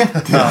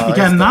 Roguette, ja.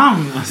 Vilka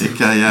namn!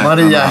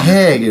 Maria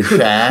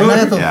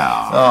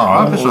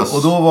Hägerstjärna.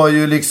 Och då var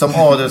ju liksom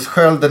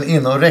adelskölden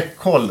inom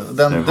räckhåll.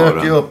 Den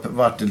dök ju upp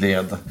vart det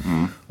led.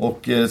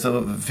 Och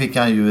så fick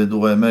han ju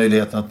då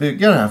möjligheten att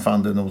bygga det här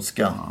Van der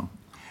Notska. Ja.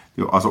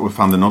 Jo, alltså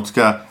Van der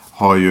Notska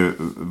har ju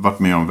varit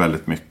med om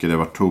väldigt mycket. Det har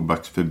varit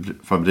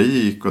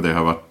tobaksfabrik och det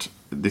har varit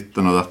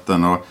ditten och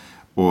datten.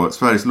 Och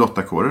Sveriges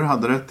lottakårer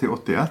hade det till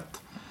 81.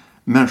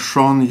 Men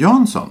Sean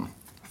Jansson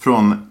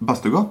från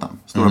Bastugatan,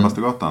 Stora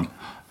Bastugatan,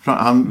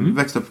 han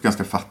växte upp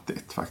ganska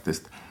fattigt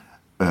faktiskt.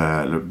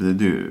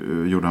 Det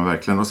gjorde han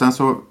verkligen. Och sen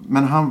så,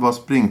 men han var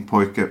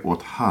springpojke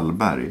åt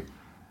Hallberg,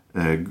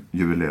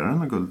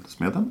 juveleraren och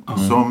guldsmeden,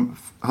 som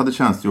hade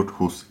tjänstgjort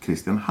hos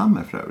Christian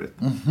Hammer för övrigt.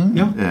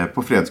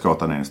 På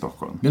Fredsgatan i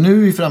Stockholm. Men nu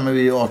är vi framme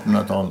vid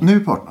 1800-talet. Nu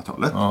på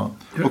 1800-talet. Ja.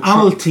 Och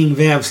allting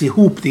vävs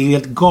ihop, det är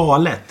helt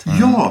galet.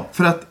 Ja,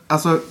 för att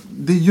alltså,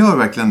 det gör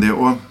verkligen det.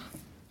 Och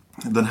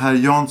den här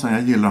Jansson,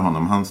 jag gillar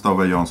honom. Han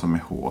stavar Jansson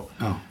med H.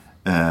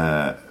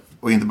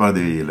 Och inte bara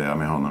det gillar jag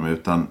med honom,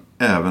 utan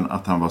även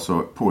att han var så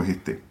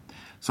påhittig.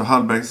 Så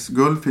Hallbergs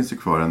guld finns ju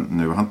kvar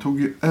nu. Han tog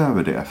ju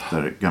över det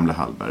efter gamla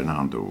Hallberg när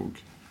han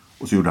dog.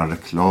 Och så gjorde han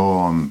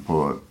reklam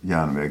på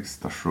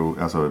järnvägsstation,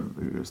 alltså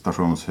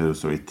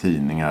stationshus och i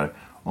tidningar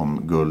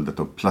om guldet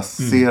och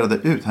placerade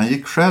ut. Han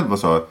gick själv och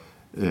sa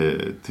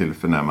till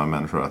förnäma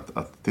människor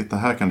att titta,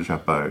 här kan du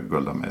köpa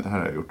guld av mig, det här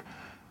har jag gjort.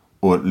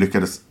 Och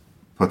lyckades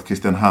på ett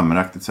Christian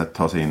Hammeraktigt sätt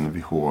ta sig in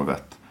vid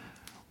hovet.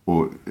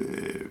 Och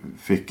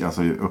fick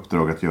alltså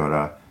uppdrag att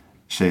göra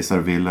kejsar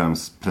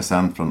Wilhelms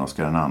present från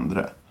Oscar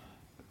II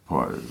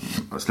på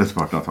slutet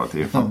på 1800-talet. Det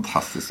är en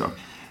fantastisk sak.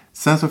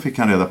 Sen så fick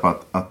han reda på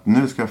att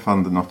nu ska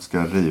Van der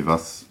Notska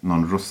rivas.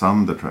 Någon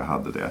Rosander tror jag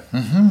hade det.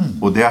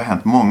 Och det har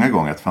hänt många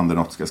gånger att Van der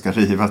Notska ska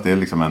rivas. Det är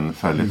liksom en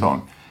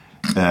följetong.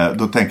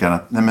 Då tänker han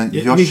att nej, men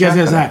jag vi kan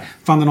säga så här,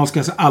 Van der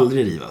Notska ska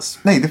aldrig rivas.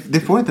 Nej, det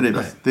får inte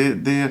rivas.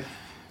 Det är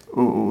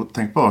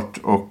otänkbart.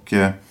 Och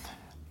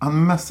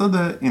han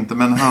mässade inte,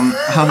 men han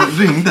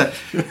ringde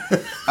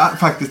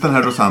faktiskt den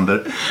här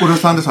Rosander. Och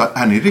Rosander sa,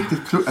 är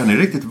ni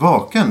riktigt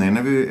vaken? Är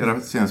ni vid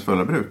era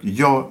sensfulla bruk?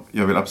 Ja,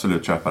 jag vill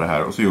absolut köpa det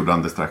här. Och så gjorde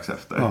han det strax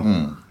efter.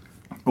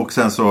 Och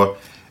sen så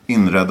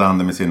inredde han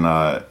det med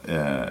sina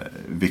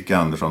Vicke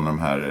Andersson, de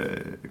här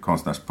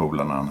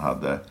konstnärspolarna han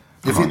hade.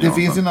 Det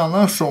finns en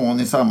annan Jean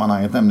i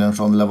sammanhanget, nämligen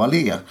Jean de la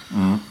Vallée.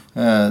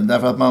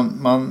 Därför att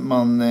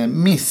man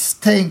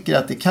misstänker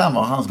att det kan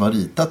vara han som har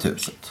ritat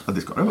huset. Ja,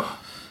 det ska det vara.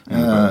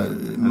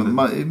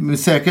 Med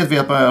säkerhet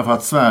vet man i alla fall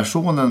att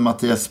svärsonen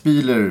Mattias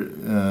Spieler,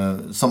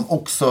 som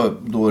också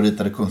då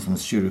ritade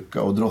Kungsholms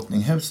kyrka och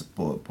Drottninghuset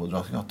på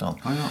Drottninggatan,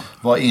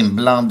 var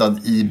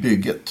inblandad i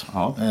bygget.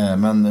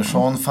 Men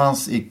Jean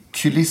fanns i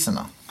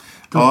kulisserna.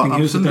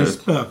 Drottninghuset där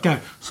spökar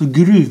så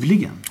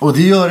gruvligen. Och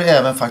det gör det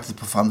även faktiskt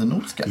på Van der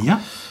Notska.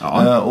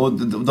 Och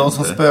de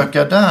som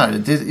spökar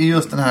där, det är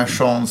just den här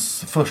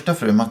Jeans första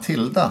fru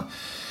Matilda.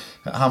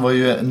 Han var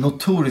ju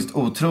notoriskt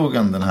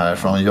otrogen, den här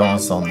Jean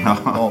Jansson,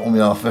 om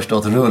jag har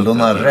förstått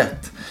rullorna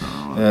rätt.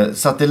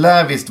 Så att det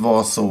lär visst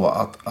vara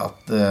så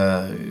att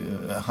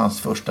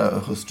hans första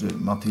hustru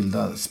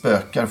Matilda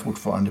spökar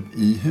fortfarande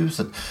i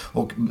huset.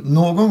 Och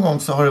någon gång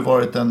så har det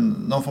varit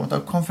någon form av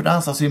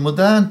konferens, alltså i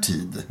modern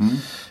tid,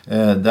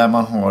 där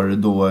man har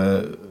då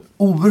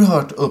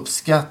oerhört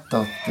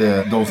uppskattat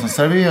de som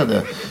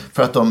serverade,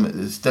 för att de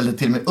ställde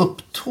till med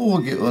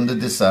upptåg under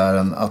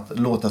desserten att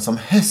låta som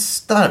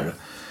hästar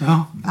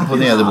på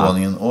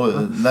nedervåningen. Och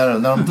när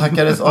de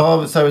tackades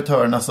av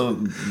servitörerna så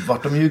var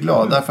de ju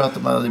glada för att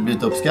de hade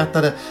blivit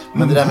uppskattade.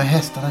 Men det där med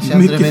hästarna kände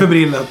mycket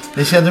förbrillat.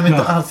 Det kände de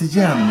inte alls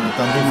igen.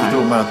 Utan då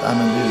förstod man att det är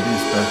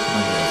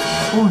spökna.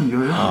 Oj.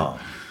 Ja.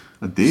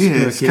 Det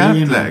är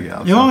skarpt läge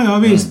alltså. Ja,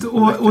 visst.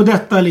 Och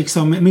detta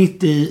liksom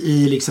mitt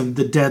i liksom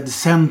the dead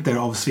center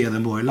av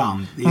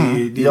Swedenborgland.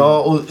 Ja,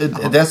 och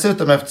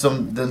dessutom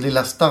eftersom den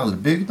lilla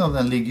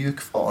stallbyggnaden ligger ju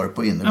kvar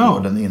på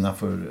innergården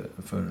innanför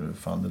för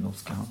van den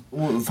Noska.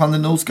 Och van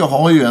den Noska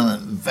har ju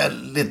en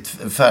väldigt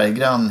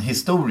färggrann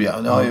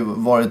historia. Det har ju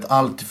varit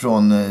allt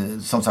från,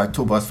 som sagt,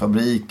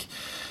 tobaksfabrik,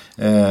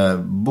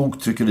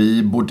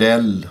 boktryckeri,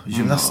 bordell,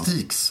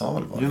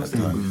 gymnastiksal var det.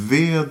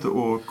 Ved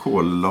och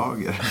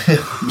kollager.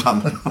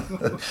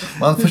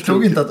 Man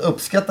förstod inte att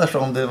uppskatta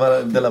som det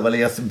var de la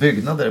Vallees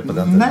byggnader på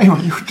den tiden. Nej,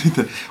 man gjorde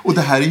inte. Och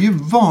det här är ju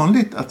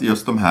vanligt att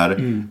just de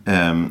här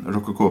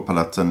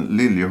rokokopalatsen,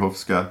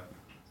 Liljehofska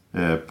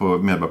på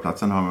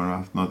Medborgarplatsen har man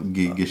haft något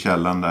gig i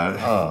källan där.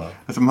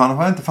 Alltså man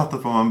har inte fattat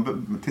vad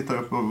man tittar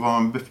upp på, var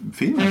man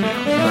befinner sig.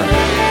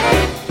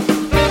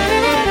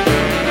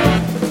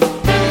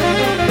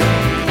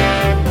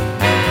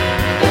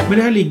 Men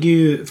det här ligger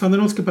ju, van den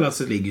Noska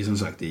palatset ligger ju som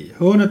sagt i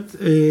hörnet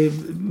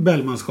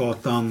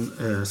Bellmansgatan,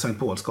 Sankt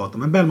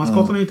Paulsgatan. Men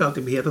Bellmansgatan har ju inte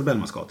alltid hetat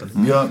Bellmansgatan.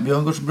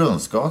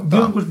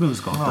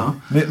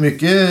 Björngårdsbrunnsgatan. Ja.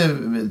 Mycket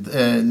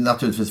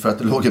naturligtvis för att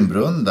det låg en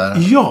brunn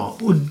där. Ja,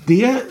 och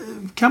det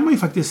kan man ju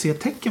faktiskt se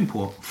tecken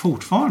på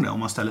fortfarande om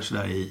man ställer sig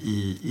där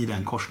i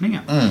den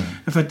korsningen.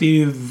 För att det är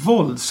ju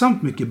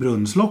våldsamt mycket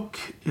brunnslock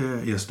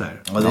just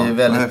där. Ja,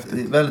 det är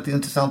väldigt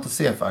intressant att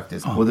se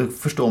faktiskt. Och då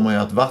förstår man ju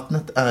att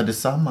vattnet är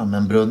detsamma,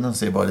 men brunnen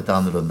ser bara lite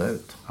annorlunda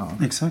ut. Ja.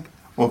 Exakt.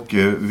 Och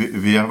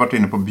vi har varit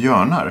inne på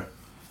björnar.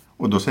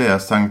 Och då säger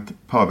jag Sankt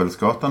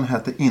Pavelsgatan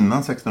hette innan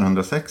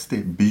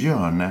 1660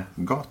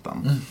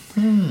 Björnegatan.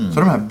 Så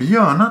de här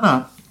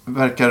björnarna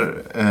verkar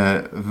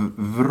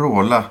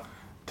vråla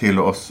till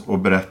oss och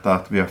berätta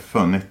att vi har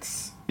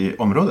funnits i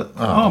området.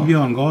 Ja,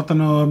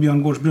 Björngatan och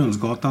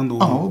Björngårdsbrunnsgatan då.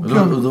 Ja,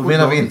 då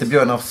menar vi inte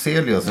Björn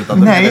Afzelius utan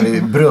då menar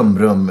vi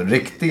brum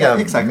riktiga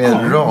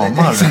med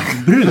ramar.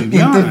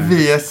 Inte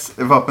VS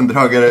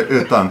vapendragare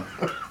utan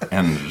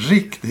en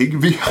riktig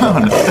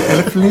björn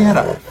eller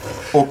flera.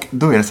 Och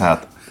då är det så här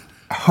att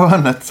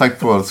hörnet Sankt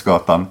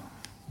Paulsgatan,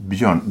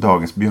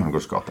 dagens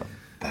Björngårdsgatan,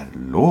 där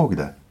låg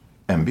det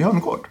en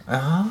björngård.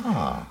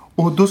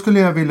 Och då skulle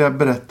jag vilja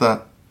berätta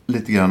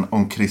lite grann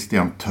om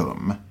Christian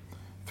Tum.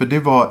 För det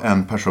var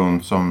en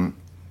person som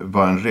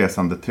var en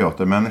resande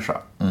teatermänniska.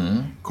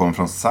 Kom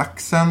från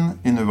Sachsen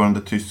i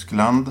nuvarande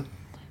Tyskland.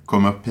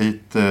 Kom upp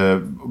hit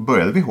och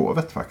började vid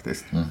hovet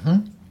faktiskt.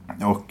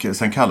 Och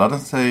sen kallade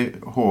han sig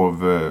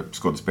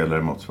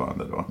hovskådespelare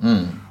motsvarande då.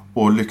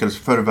 Och lyckades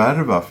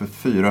förvärva för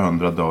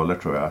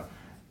 $400 tror jag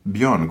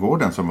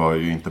Björngården, som var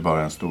ju inte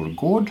bara en stor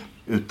gård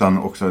utan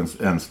också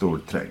en stor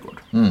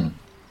trädgård.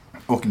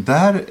 Och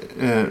där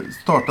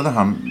startade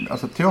han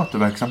alltså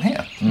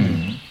teaterverksamhet.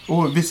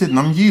 Och vid sidan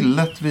om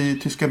Gillet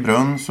vid Tyska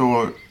Brunn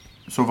så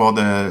var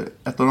det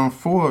ett av de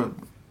få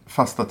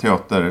fasta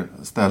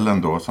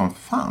teaterställen då som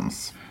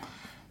fanns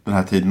den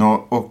här tiden.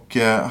 Och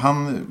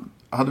han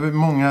hade väl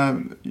många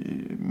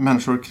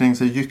människor kring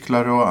sig,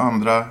 gycklare och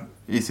andra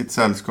i sitt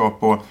sällskap.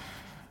 Och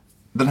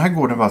den här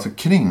gården var alltså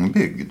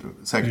kringbyggd,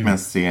 säkert med en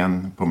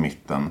scen på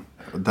mitten.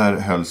 Där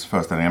hölls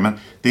föreställningar. Men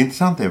det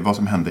intressanta är vad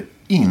som hände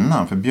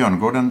innan, för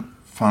Björngården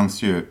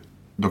fanns ju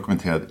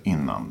dokumenterad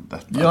innan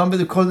detta. Ja,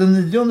 men Karl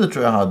IX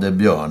tror jag hade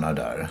björnar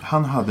där.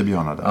 Han hade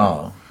björnar där.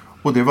 Ja.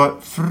 Och det var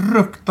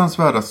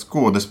fruktansvärda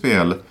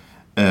skådespel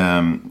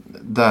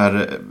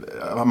där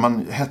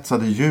man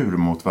hetsade djur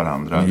mot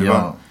varandra. Det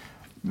var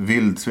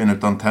vildsvin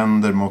utan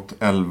tänder mot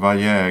 11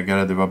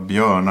 jägare. Det var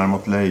björnar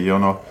mot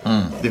lejon. Och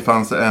det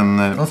fanns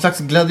någon slags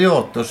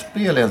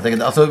gladiatorspel helt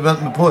enkelt. Alltså,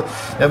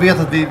 jag vet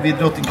att vid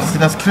drottning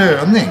Kristinas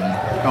kröning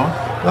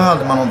då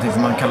hade man någonting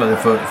som man kallade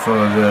för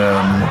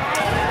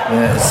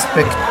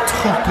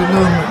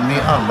spektakulum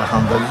med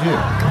allehanda djur.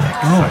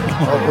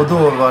 Och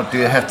då var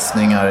det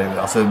hetsningar,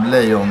 alltså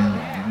lejon,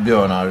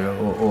 björnar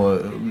och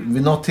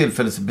vid något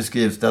tillfälle så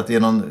beskrivs det att det är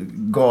någon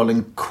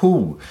galen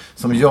ko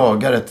som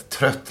jagar ett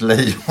trött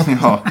lejon.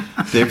 Ja,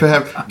 det är för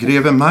här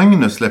greve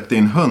Magnus släppte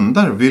in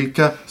hundar,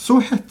 vilka så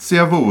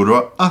hetsiga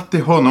voro att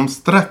det honom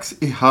strax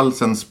i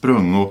halsen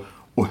sprungo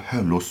och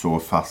höll så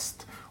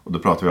fast. Och då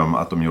pratar vi om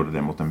att de gjorde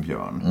det mot en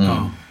björn.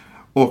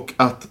 Och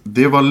att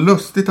det var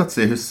lustigt att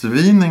se hur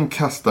svinen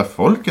kastar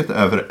folket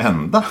över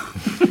ända.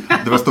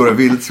 Det var stora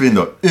vildsvin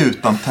då,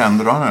 utan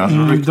tänder.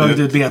 Alltså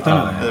ut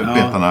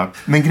betarna.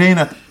 Men grejen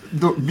är att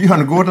då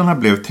björngårdarna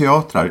blev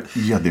teatrar.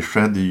 Ja, det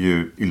skedde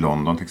ju i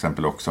London till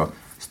exempel också.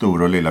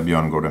 Stora och lilla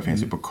björngården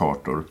finns ju på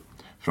kartor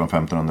från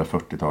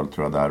 1540-talet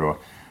tror jag där.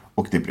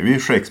 Och det blev ju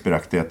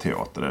Shakespeare-aktiga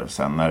teater.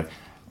 Sen när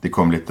det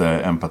kom lite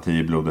empati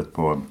i blodet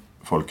på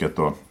folket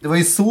då. Det var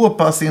ju så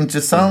pass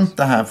intressant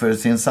det här för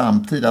sin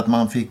samtid att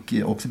man fick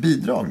också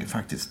bidrag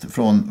faktiskt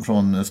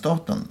från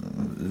staten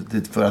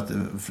för att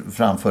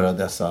framföra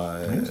dessa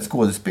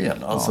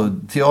skådespel. Alltså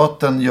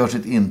teatern gör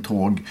sitt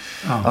intåg.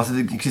 Alltså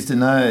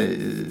Kristina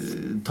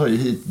tar ju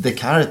hit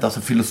Descartes,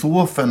 alltså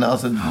filosofen.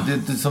 Alltså,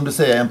 det, som du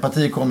säger,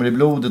 empati kommer i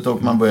blodet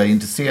och man börjar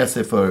intressera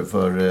sig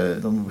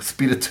för de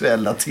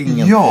spirituella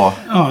tingen. Ja,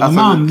 de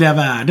andliga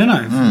värdena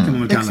kan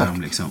man väl kalla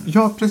dem liksom.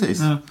 Ja, precis.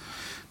 Ja.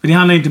 För det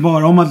handlar inte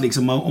bara om att,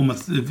 liksom, om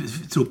att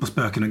tro på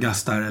spöken och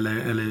gastar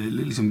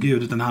eller liksom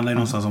Gud, utan det handlar ju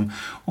någonstans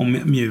om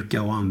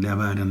mjuka och andliga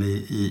värden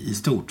i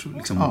stort.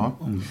 Liksom, ja.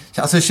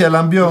 Alltså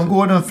Källan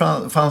Björngården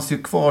fanns ju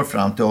kvar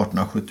fram till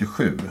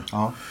 1877.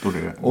 Ja,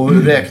 och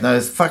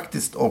det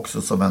faktiskt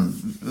också som en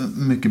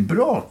mycket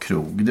bra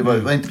krog. Det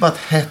var inte bara ett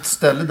hett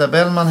ställe där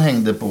Bellman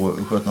hängde på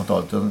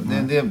 1700-talet.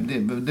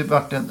 Det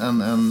var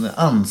en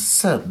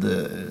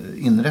ansedd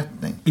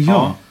inrättning.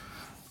 Ja.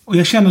 Och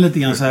jag känner lite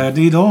grann så här,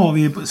 idag har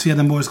vi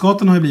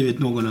Swedenborgsgatan har ju blivit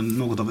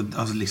något av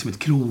ett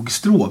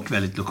krogstråk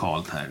väldigt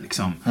lokalt här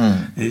liksom.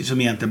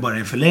 Som egentligen bara är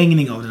en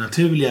förlängning av det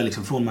naturliga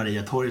liksom, från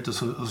Mariatorget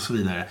och så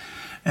vidare.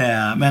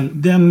 Men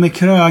den med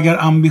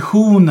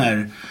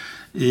krögarambitioner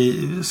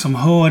som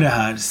hör det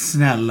här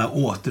snälla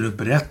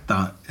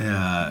återupprätta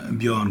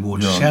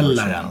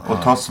Björngårdskällaren.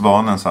 Och ta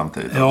Svanen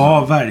samtidigt.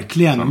 Ja,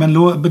 verkligen. Men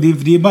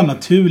det är bara en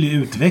naturlig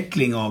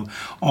utveckling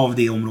av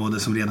det område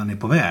som redan är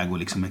på väg och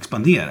liksom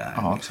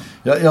expanderar. Liksom.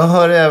 Jag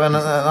hör även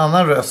en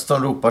annan röst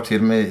som ropar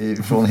till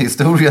mig från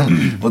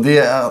historien. Och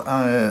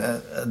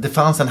det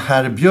fanns en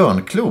herr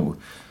Björnklo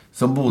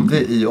som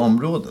bodde i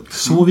området.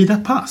 Så vida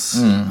pass.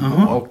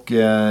 Och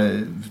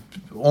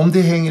om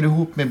det hänger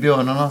ihop med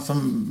björnarna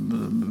som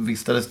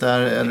vistades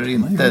där eller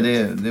inte,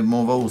 det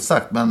må vara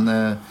osagt. Men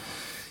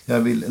jag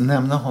vill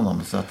nämna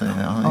honom så att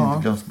han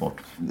inte glöms bort.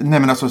 Nej,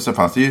 men alltså så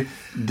fanns det ju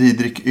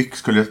Didrik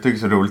Yxkull. Jag tycker det är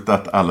så roligt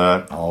att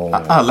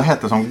alla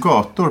hette som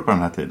gator på den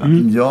här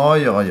tiden.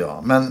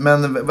 Ja.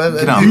 Men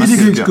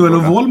Didrik Yxkull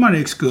och Volmar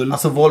Yxkull.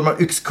 Alltså Volmar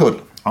Yxkull.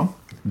 Ja.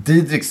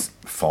 Didriks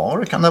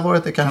far kan det ha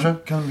varit det kanske?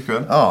 Kan mycket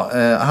väl. Ja,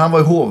 han var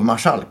ju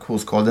hovmarskalk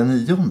hos Karl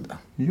IX.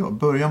 Ja,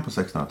 början på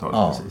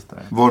 1600-talet precis där.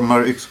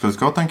 Volmar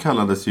Yxkullsgatan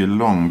kallades ju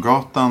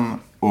Långgatan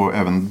och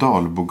även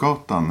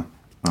Dalbogatan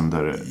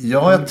under...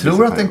 Ja, jag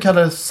tror att den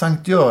kallades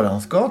Sankt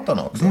Göransgatan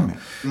också.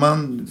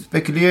 Man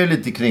spekulerar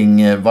lite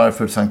kring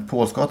varför Sankt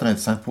Paulsgatan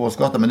heter Sankt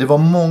Paulsgatan, men det var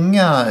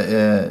många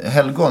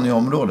helgon i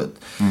området.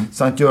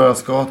 Sankt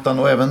Göransgatan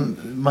och även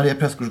Maria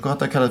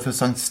Prästgårdsgatan kallades för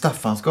Sankt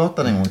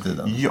Staffansgatan en gång i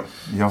tiden. Ja,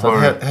 jag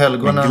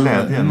har med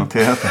glädje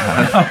noterat det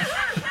här.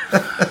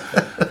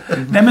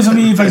 Nej, men som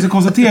vi faktiskt har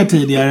konstaterat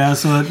tidigare,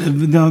 alltså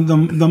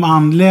de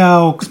andliga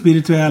och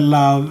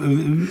spirituella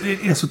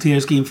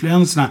esoteriska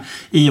influenserna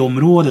i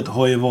området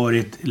har ju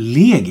varit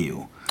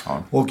legio. Ja.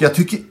 Och jag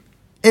tycker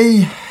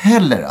ej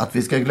heller att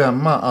vi ska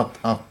glömma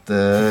att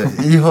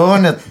i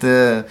hörnet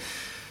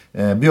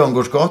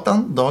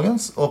Björngårdsgatan,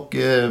 dagens, och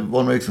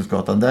Volmar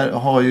Yxkullsgatan,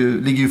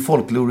 där ligger ju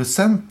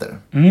Folklorecenter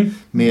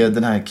med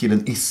den här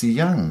killen Issy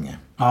Young.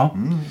 Ja.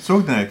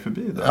 Såg den här gick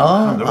förbi där?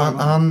 Ja,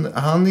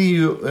 han är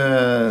ju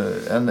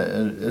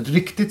ett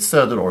riktigt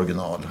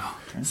söderoriginal.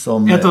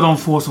 Ett av de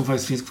få som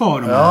faktiskt finns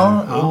kvar.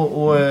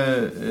 Och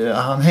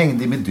han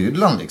hängde med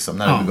Dylan liksom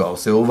när det begav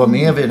sig. Och var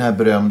med vid den här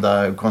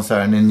berömda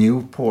konserten i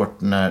Newport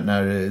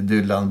när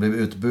Dylan blev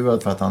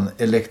utbuad för att han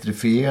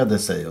elektrifierade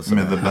sig. Och så.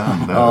 Med The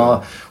Band.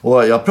 Ja,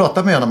 och jag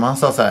pratade med honom och han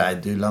sa så här: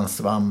 Dylan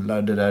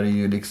svamlar, det där är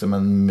ju liksom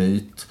en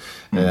myt.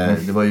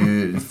 Det var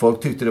ju,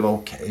 folk tyckte det var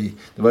okej.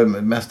 Det var ju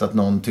mest att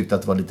någon tyckte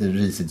att det var lite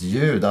risigt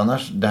ljud.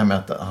 Annars, det här med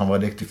att han var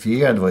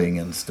elektrifierad var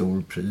ingen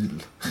stor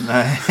pryl.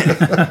 Nej.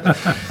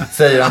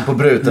 Säger han på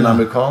bruten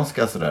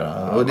amerikanska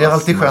sådär. Och det är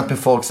alltid skönt med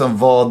folk som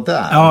var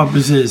där. Ja,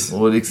 precis.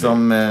 Och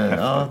liksom,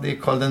 det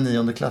är Karl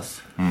IX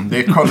klass. Det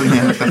är Karl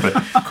IX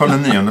klass. Karl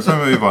IX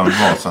som ju var en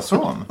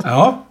Vasason.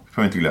 Ja.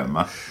 Får vi inte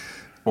glömma.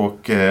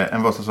 Och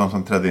en Vasason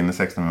som trädde in i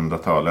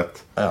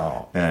 1600-talet.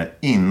 Ja.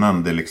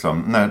 Innan det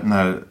liksom,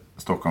 när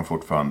Stockholm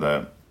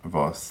fortfarande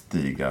var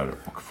stigar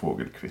och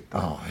fågelkvitter.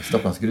 Ja,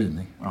 Stockholms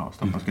gryning. Ja,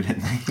 Stockholms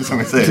gryning, som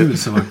vi säger. Det är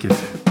så vackert.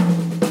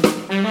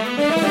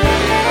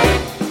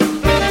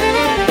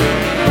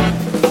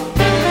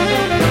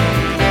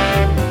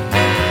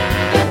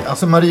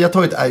 Alltså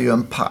Mariatorget är ju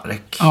en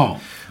park. Ja.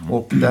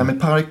 Och det här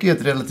med park är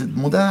ett relativt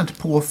modernt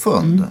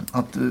påfund.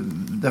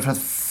 Därför att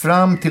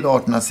fram till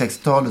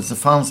 1860-talet så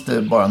fanns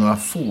det bara några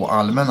få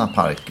allmänna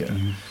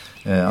parker.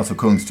 Alltså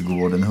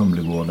Kungsträdgården,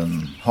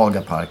 Humlegården,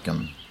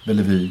 Hagaparken,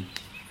 Bellevue,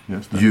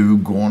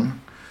 Djurgården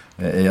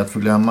är att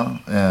förglömma.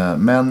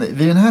 Men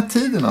vid den här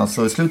tiden,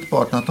 alltså i slutet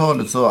på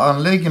 1800-talet, så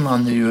anlägger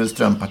man ju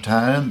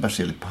Strömparterren,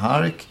 Berzelii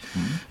park,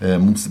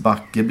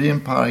 Mosebacke blir en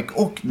park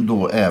och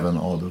då även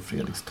Adolf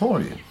Fredriks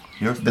torg.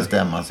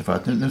 Bestämma sig för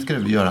att nu ska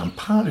vi göra en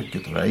park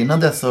utav det här. Innan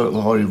dess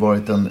har det ju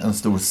varit en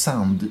stor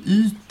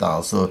sandyta,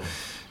 alltså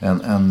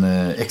en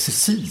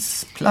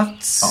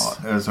exercisplats.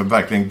 Ja, alltså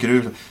verkligen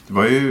grus. Det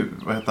var ju,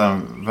 vad heter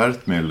han,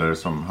 Wertmüller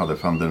som hade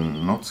van der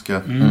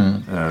Notska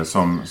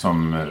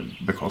som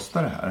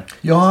bekostade det här.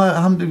 Ja,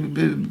 han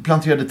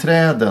planterade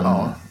träden.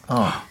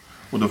 Ja.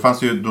 Och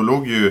då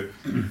låg ju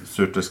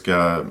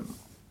Surteska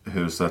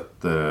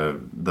huset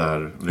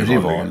där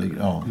Rival ligger.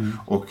 Ja.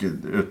 Och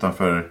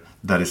utanför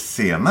där det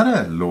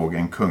senare låg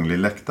en kunglig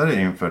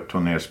läktare inför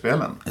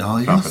turnerspelen.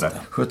 Ja, just det.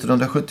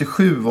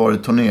 1777 var det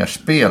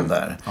turnerspel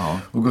där. Ja.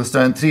 Och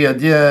Gustav III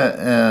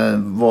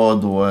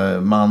var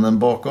då mannen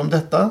bakom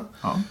detta.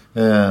 Ja.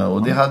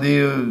 Och det hade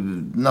ju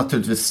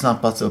naturligtvis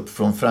snappats upp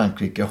från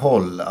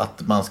Frankrike-håll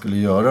att man skulle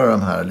göra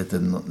de här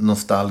lite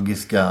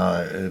nostalgiska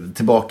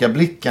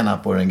tillbakablickarna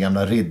på den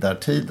gamla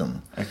riddartiden.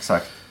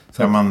 Exakt.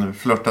 Så man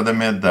flörtade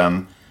med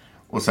den.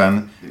 Och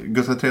sen,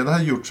 Gustav III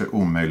hade gjort sig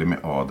omöjlig med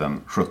adeln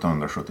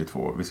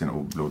 1772 vid sin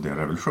oblodiga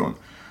revolution.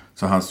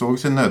 Så han såg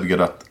sig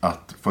nödgad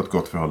att få ett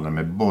gott förhållande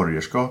med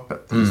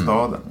borgerskapet i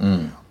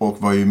staden. Och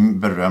var ju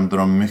berömde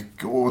dem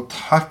mycket. Och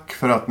tack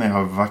för att ni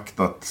har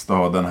vaktat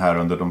staden här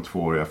under de 2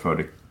 år jag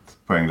förde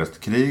poänglöst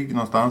krig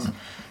någonstans.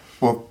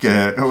 Och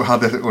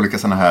hade olika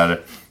sådana här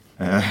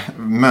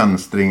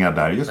mönstringar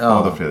där, just på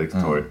Adolf Fredriks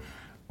torg.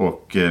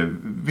 Och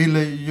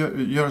ville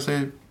göra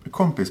sig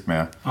kompis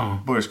med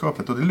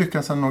borgerskapet. Och det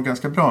lyckades han nog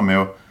ganska bra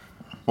med att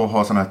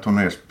ha sådana här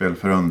turnerspel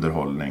för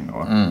underhållning.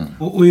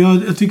 Och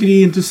jag tycker det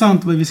är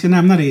intressant, vi ska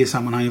nämna det i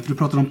sammanhanget, för du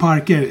pratar om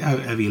parker,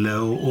 jag ville,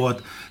 och att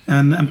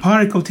en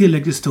park av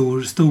tillräckligt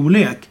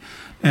storlek,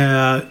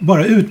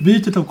 bara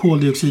utbytet av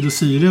koldioxid och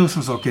syre och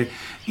sådana saker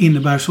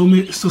innebär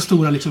så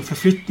stora liksom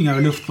förflyttningar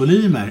av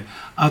luftvolymer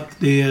att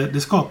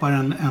det skapar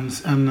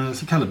en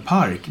så kallad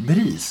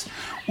parkbris.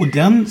 Och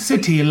den ser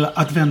till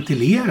att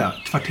ventilera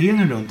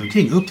kvarteren runt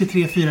omkring, upp till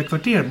 3-4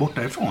 kvarter bort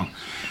därifrån.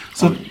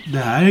 Så det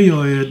här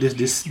gör ju,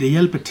 det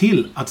hjälper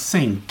till att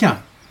sänka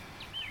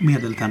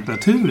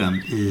medeltemperaturen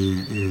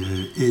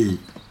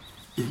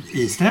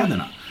i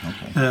städerna.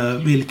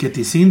 Okay. Vilket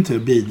i sin tur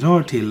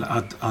bidrar till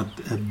att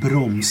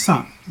bromsa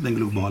den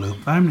globala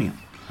uppvärmningen.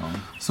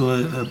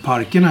 Så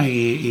parkerna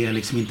är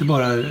liksom inte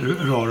bara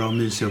rara och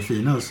mysiga och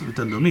fina,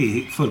 utan de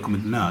är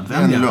fullkomligt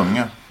nödvändiga. En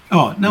lunga.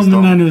 Ja,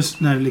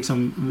 när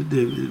liksom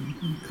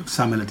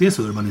samhället är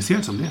så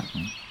urbaniserat som det är.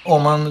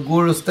 Om man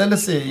går och ställer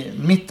sig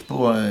mitt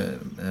på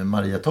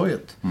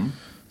Mariatorget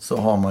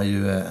så har man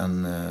ju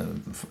en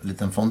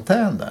liten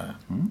fontän där.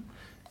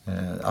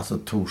 Alltså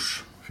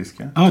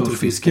Torsfiske. Ja,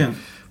 Torsfiske.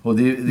 Och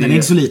den är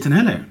inte så liten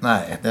heller.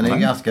 Nej, den är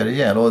ganska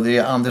rejäl. Och det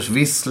är Anders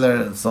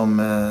Wissler, som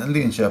en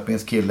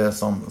Linköpings kille,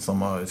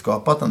 som har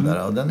skapat den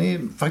där. Och den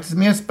är faktiskt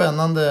mer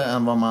spännande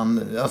än vad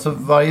man... Alltså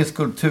varje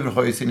skulptur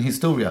har ju sin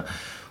historia.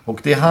 Och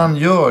det han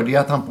gör, det är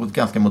att han på ett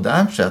ganska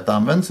modernt sätt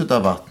använder sig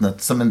av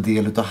vattnet som en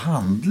del av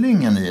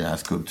handlingen i den här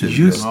skulpturen.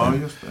 Just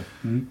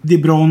det. Det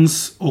är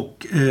brons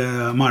och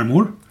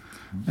marmor.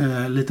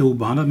 Lite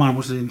obehandlad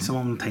marmor, så det är inte som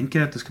om man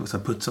tänker att det ska vara så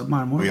här putsad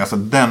marmor. Alltså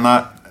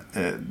denna...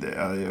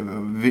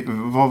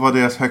 vad var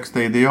deras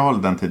högsta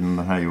ideal den tiden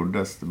den här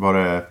gjordes? Var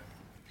det...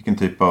 Vilken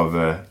typ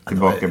av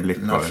tillbakablick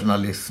var det?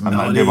 Nationalism.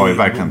 Det var ju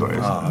verkligen då.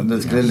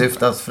 Det skulle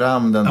lyftas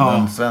fram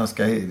den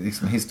svenska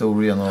liksom,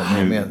 historien och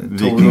med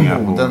Tor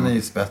och Moden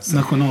i spetsen.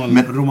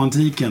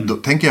 Nationalromantiken. Då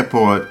tänker jag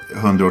på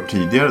 100 år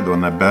tidigare då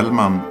när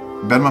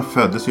Bellman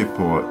föddes ju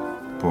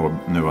på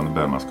nuvarande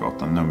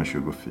Bellmansgatan, nummer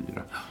 24.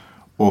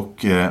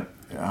 Och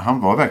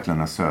han var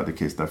verkligen en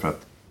söderkist därför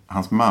att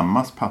hans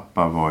mammas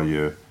pappa var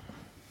ju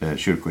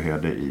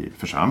kyrkoherde i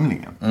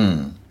församlingen.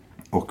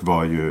 Och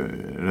var ju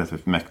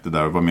rätt mäktig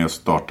där och var med och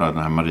startade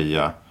den här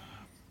Maria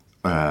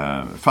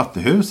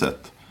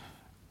fattighuset.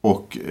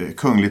 Och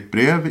kungligt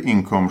brev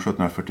inkom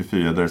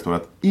 1744 där det står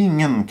att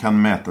ingen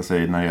kan mäta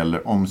sig när det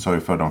gäller omsorg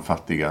för de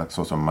fattiga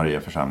så som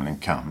Maria församling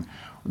kan.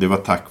 Och det var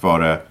tack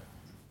vare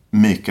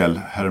Mikael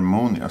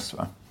Hermonius,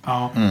 va?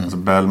 Ja. Alltså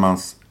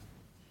Bellmans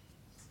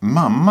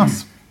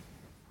mammas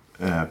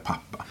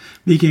pappa.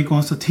 Vi kan ju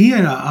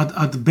konstatera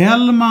att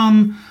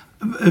Bellman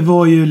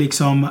var ju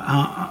liksom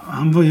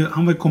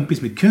han var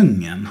kompis med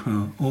kungen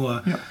och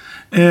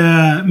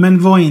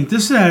men var inte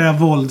så där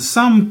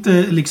våldsamt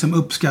liksom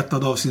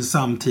uppskattad av sin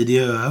samtid i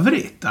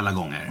övrigt alla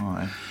gånger.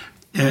 Nej.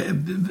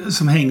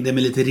 Som hängde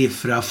med lite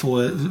riffraff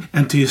och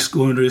en tysk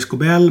och en rysk och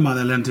Bellman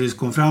eller en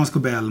tysk och en fransk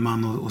och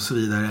Bellman och så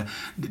vidare.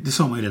 Det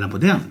sa man ju redan på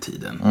den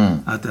tiden.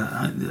 Att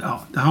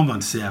han var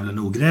inte så jävla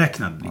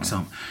nogräknad liksom.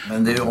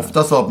 Men det är ju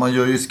ofta så att man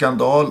gör ju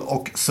skandal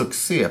och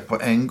succé på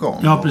en gång.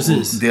 Ja,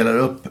 precis. Och delar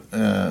upp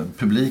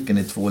publiken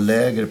i 2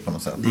 läger på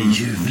något sätt. Det är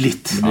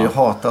ljuvligt. Det blir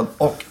hatad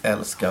och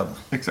älskad.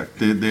 Exakt,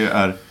 det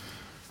är...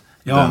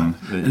 Ja,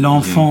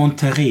 l'enfant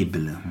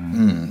terrible.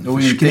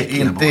 Och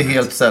inte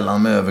helt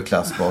sällan med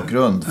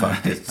överklassbakgrund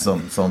faktiskt,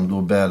 som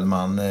då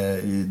Bellman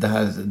i det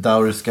här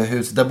Dauriska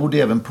huset. Där bodde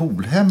även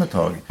Polhem ett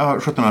tag. Ja,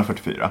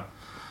 1744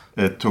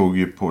 tog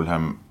ju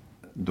Polhem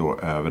då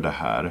över det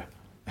här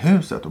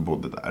huset och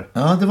bodde där.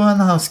 Ja, det var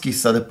när han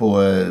skissade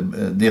på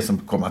det som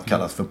kommer att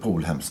kallas för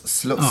Polhems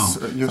sluss.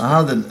 Ja, han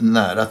hade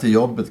nära till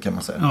jobbet, kan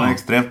man säga. Ja,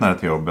 extremt nära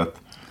till jobbet.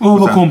 Och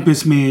var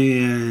kompis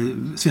med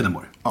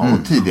Swedenborg. Ja,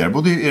 och tidigare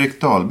bodde ju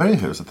Erik Dahlberg i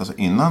huset. Alltså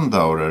innan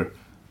Daurer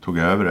tog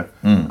över det.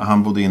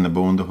 Han bodde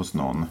inneboende hos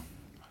någon.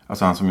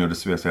 Alltså han som gjorde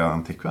Svecia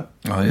Antiqua.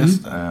 Ja,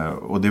 just det.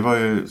 Och det var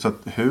ju... Så att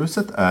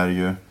huset är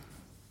ju...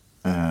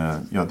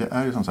 det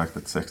är ju som sagt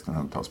ett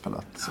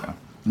 1600-talspalats. Ja.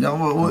 Ja,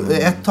 och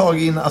ett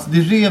tag innan, alltså det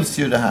revs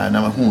ju det här när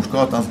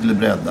Hornsgatan skulle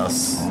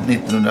breddas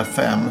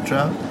 1905 tror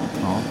jag.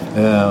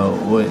 Ja.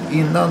 Och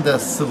innan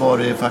dess så var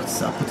det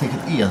faktiskt apoteket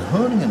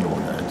Enhörningen låg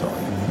där ett tag.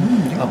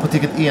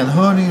 Apoteket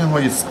Enhörningen har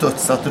ju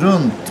studsat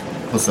runt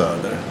på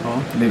Söder. Ja.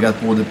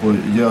 Legat både på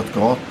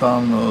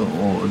Götgatan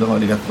och det har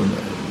legat på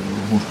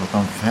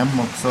Hornsgatan 5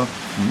 också.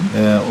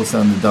 Och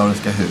sen det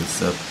Dauriska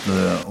huset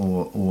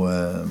och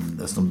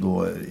det som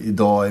då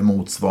idag är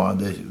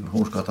motsvarande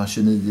Hornsgatan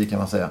 29 kan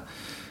man säga.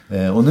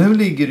 Och nu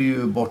ligger det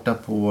ju borta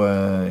på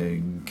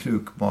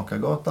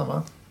Krukmakargatan,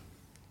 va?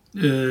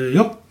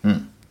 Ja.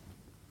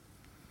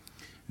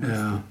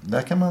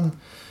 Där kan man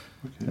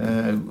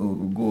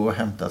gå och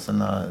hämta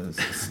sina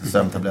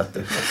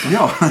sömntabletter.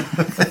 Ja.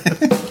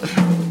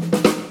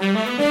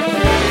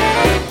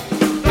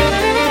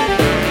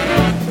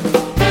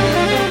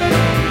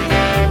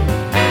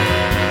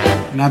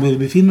 När vi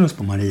befinner oss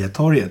på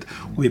Mariatorget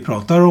och vi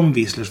pratar om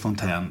Wieslers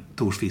fontän,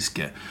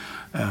 Torsfiske,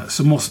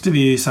 så måste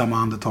vi i samma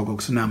andetag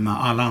också nämna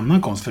all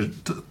annan konst. För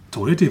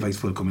torget är ju faktiskt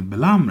fullkomligt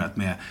belamrat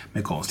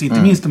med konst.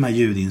 Inte minst de här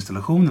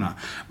ljudinstallationerna.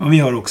 Men vi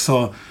har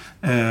också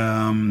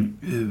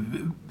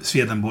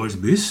Swedenborgs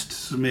byst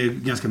som är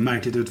ganska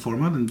märkligt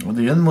utformad. Och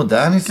det är ju en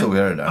modern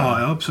historia det där.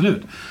 Ja,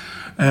 absolut.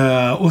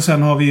 Och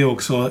sen har vi ju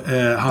också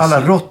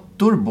alla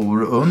råttor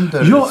bor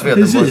under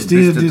Swedenborgs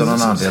byst utan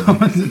någon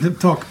anledning.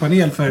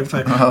 Takpanel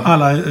för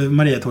alla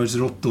Mariatorgs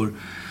råttor.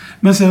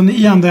 Men sen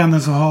i andra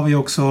änden så har vi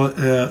också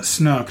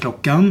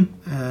Snöklockan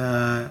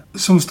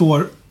som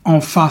står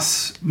en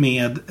face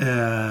med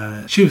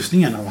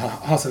tjusningen av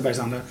Hasselbergs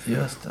ande.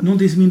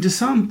 Någonting som är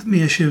intressant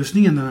med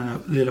tjusningen, den här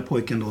lilla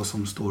pojken då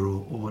som står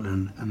och håller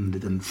en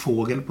liten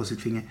fågel på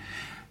sitt finger,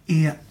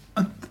 är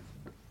att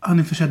han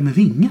är försedd med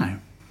vingar.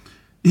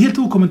 Det är helt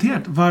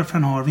okommenterat varför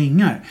han har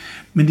vingar.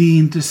 Men det är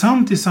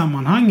intressant i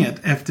sammanhanget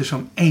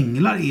eftersom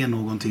änglar är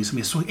någonting som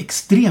är så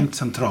extremt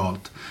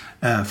centralt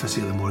för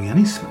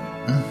Swedenborgianismen.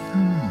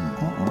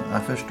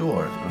 Jag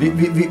förstår.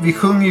 Vi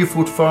sjunger ju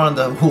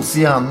fortfarande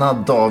Hosianna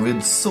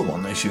Davids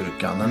son i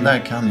kyrkan. Den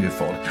där kan ju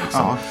folk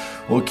liksom. Ja.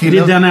 Och det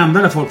är den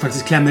enda där folk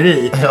faktiskt klämmer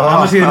i.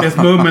 Annars är det mest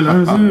mummel.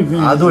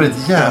 Ja, då är det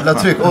ett jävla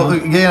tryck. Och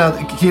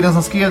killen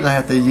som skrev den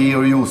hette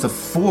Georg Josef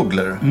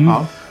Fogler.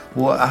 Ja.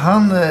 Och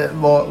han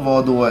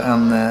var då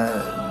en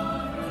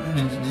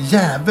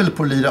jävel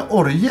på lira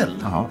orgel.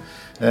 Aha.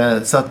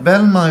 Så att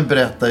Bellman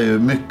berättar ju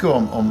mycket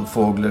om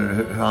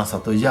Fogler, hur han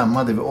satt och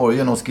jammade vid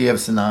orgeln och skrev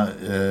sina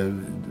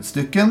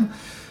stycken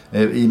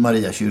i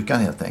Mariakyrkan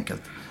helt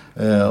enkelt.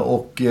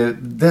 Och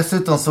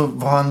dessutom så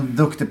var han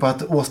duktig på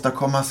att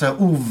åstadkomma så här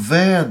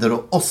oväder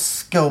och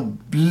åska och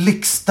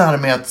blixtar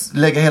med att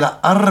lägga hela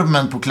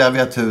armen på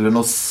klaviaturen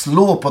och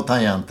slå på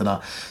tangenterna.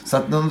 Så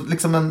att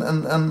liksom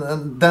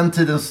den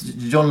tidens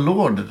John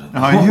Lord.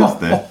 Ja, just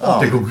det.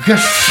 Det går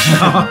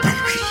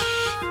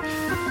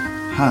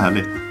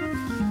härligt.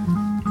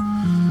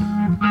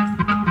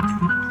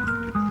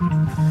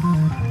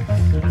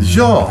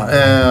 Ja,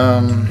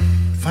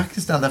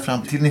 faktiskt ända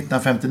fram till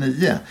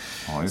 1959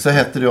 så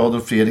hette det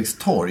Adolf Fredriks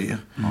torg.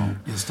 Ja,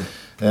 just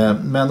det.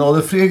 Men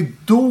Adolf Fredrik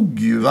dog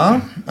ju,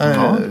 va?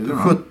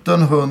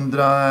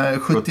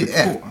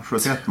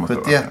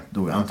 1771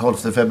 dog han, 12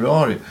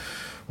 februari.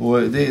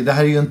 Och det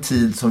här är ju en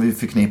tid som vi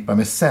förknippar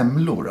med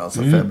semlor,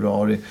 alltså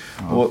februari.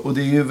 Ja. Och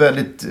det är ju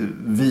väldigt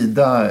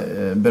vida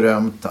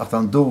berömt att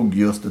han dog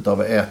just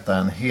av att äta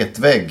en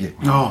hetvägg.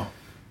 Ja.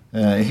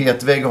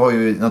 Hetvägg har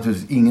ju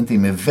naturligtvis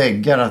ingenting med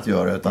väggar att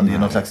göra, utan det är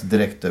någon slags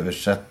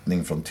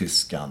direktöversättning från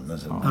tyskan.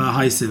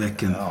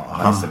 Heisewecken. Ja,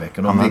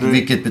 Heisewecken.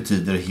 Vilket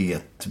betyder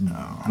het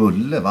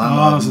bulle,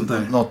 va?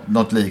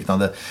 Något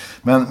liknande.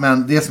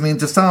 Men det som är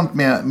intressant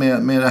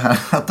med det här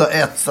att ha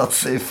etsat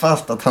sig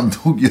fast att han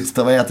dog just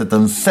av att ha ätit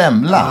en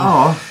semla.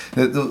 Ja.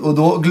 Och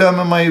då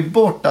glömmer man ju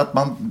bort att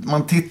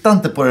man tittar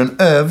inte på den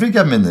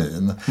övriga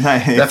menyn.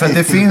 Nej. Därför att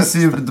det finns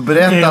ju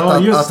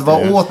berättat att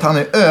vad åt han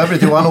i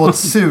övrigt? Jo, han åt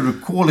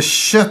surkål,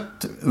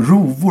 kött,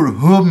 rovor,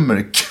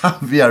 hummer,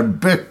 kaviar,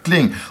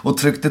 böckling och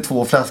tryckte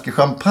 2 flaskor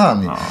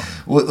champagne. Ja.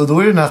 Och då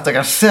är det nästan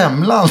kanske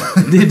semlan.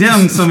 Det är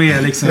den som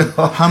är liksom...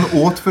 Han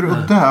åt för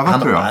att döva,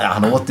 tror jag.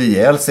 Han åt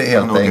ihjäl sig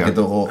helt enkelt.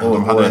 Och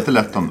de hade inte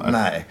lätt om det.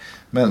 Nej.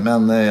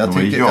 Men jag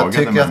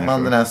tycker att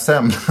man den här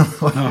semlan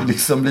har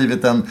liksom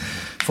blivit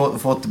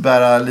fått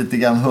bära lite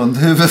grann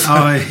hundhuvud.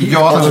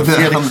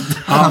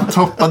 Han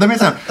toppade med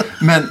sen.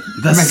 Men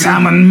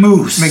salmon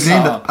mousse. Men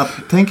grejen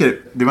tänker,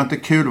 det var inte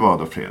kul vad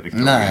då, Fredrik.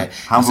 Nej.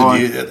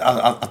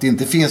 Att det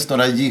inte finns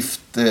några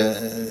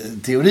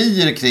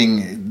giftteorier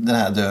kring den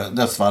här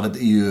dödsfallet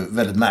är ju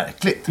väldigt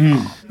märkligt.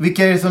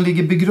 Vilka är det som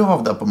ligger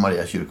begravda på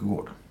Maria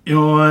kyrkogård?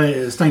 Ja,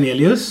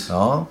 Stagnelius.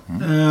 Ja.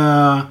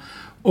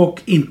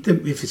 Och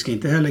vi ska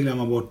inte heller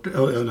glömma bort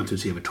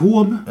naturligtvis Evert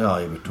Taube. Ja,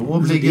 Evert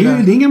Taube ligger där. Det är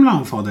ju din gamla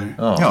anfader.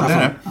 Ja, det är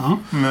det. Ja.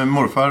 Men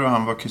morfar och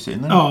han var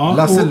kusiner. Ja,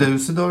 Lasse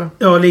Lucidor.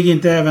 Ja, ligger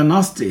inte även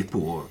Astrid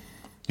på...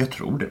 Jag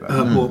tror det.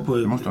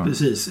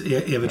 Precis,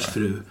 Everts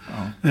fru.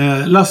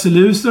 Ja. Lasse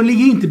Lucidor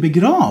ligger inte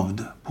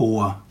begravd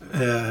på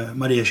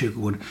Maria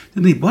kyrkogård.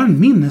 Det är bara en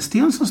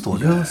minnessten som står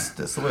där. Just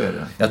det, så är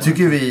det. Jag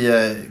tycker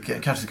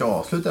vi kanske ska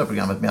avsluta det här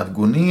programmet med att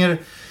gå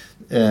ner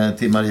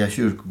till Maria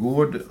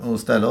kyrkogård och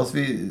ställa oss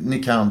vid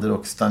Nikander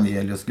och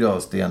Stanelius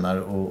gravstenar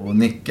och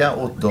nicka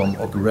åt dem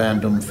och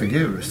random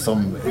figur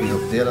som är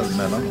uppdelade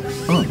mellan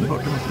oss.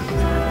 Underbart.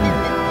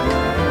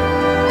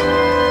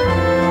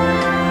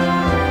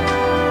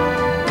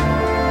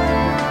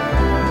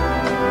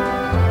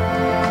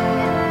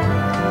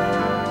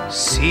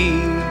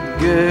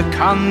 Sigge,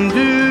 kan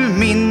du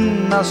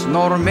minnas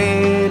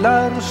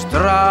Norr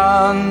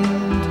strand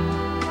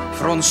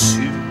från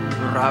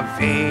sura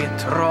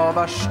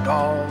Vetravars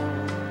dal?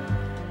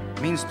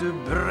 Minns du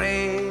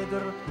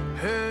bräder,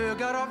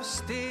 högar av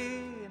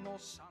sten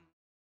och sand?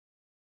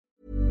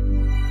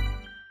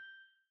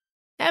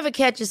 Ever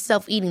catch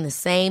yourself eating the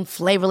same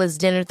flavorless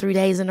dinner 3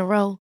 days in a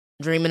row?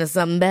 Dreaming of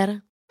something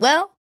better?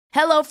 Well,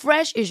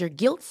 HelloFresh is your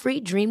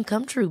guilt-free dream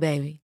come true,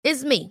 baby.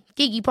 It's me,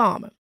 Keke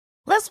Palmer.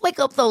 Let's wake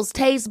up those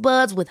taste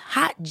buds with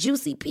hot,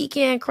 juicy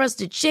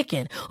pecan-crusted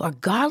chicken or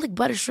garlic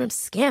butter shrimp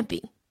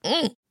scampi.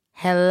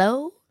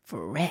 Hello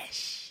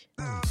Fresh.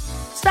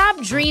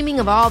 Stop dreaming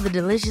of all the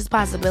delicious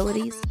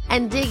possibilities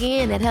and dig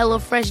in at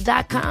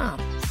HelloFresh.com.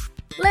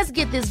 Let's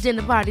get this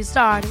dinner party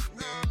started.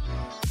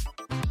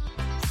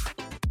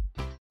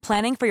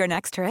 Planning for your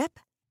next trip?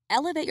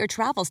 Elevate your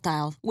travel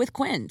style with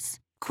Quince.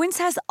 Quince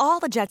has all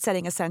the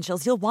jet-setting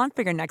essentials you'll want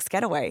for your next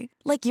getaway,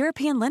 like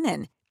European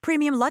linen,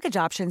 premium luggage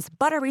options,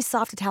 buttery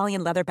soft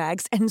Italian leather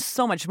bags, and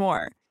so much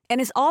more. And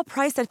is all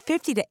priced at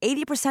 50 to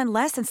 80%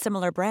 less than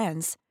similar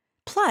brands.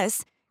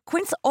 Plus,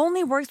 Quince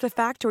only works with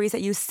factories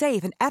that use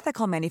safe and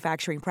ethical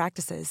manufacturing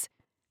practices.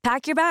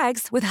 Pack your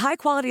bags with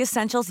high-quality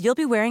essentials you'll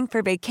be wearing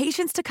for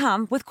vacations to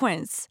come with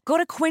Quince. Go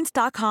to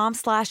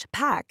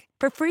quince.com/pack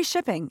for free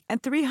shipping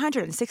and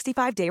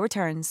 365-day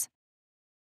returns.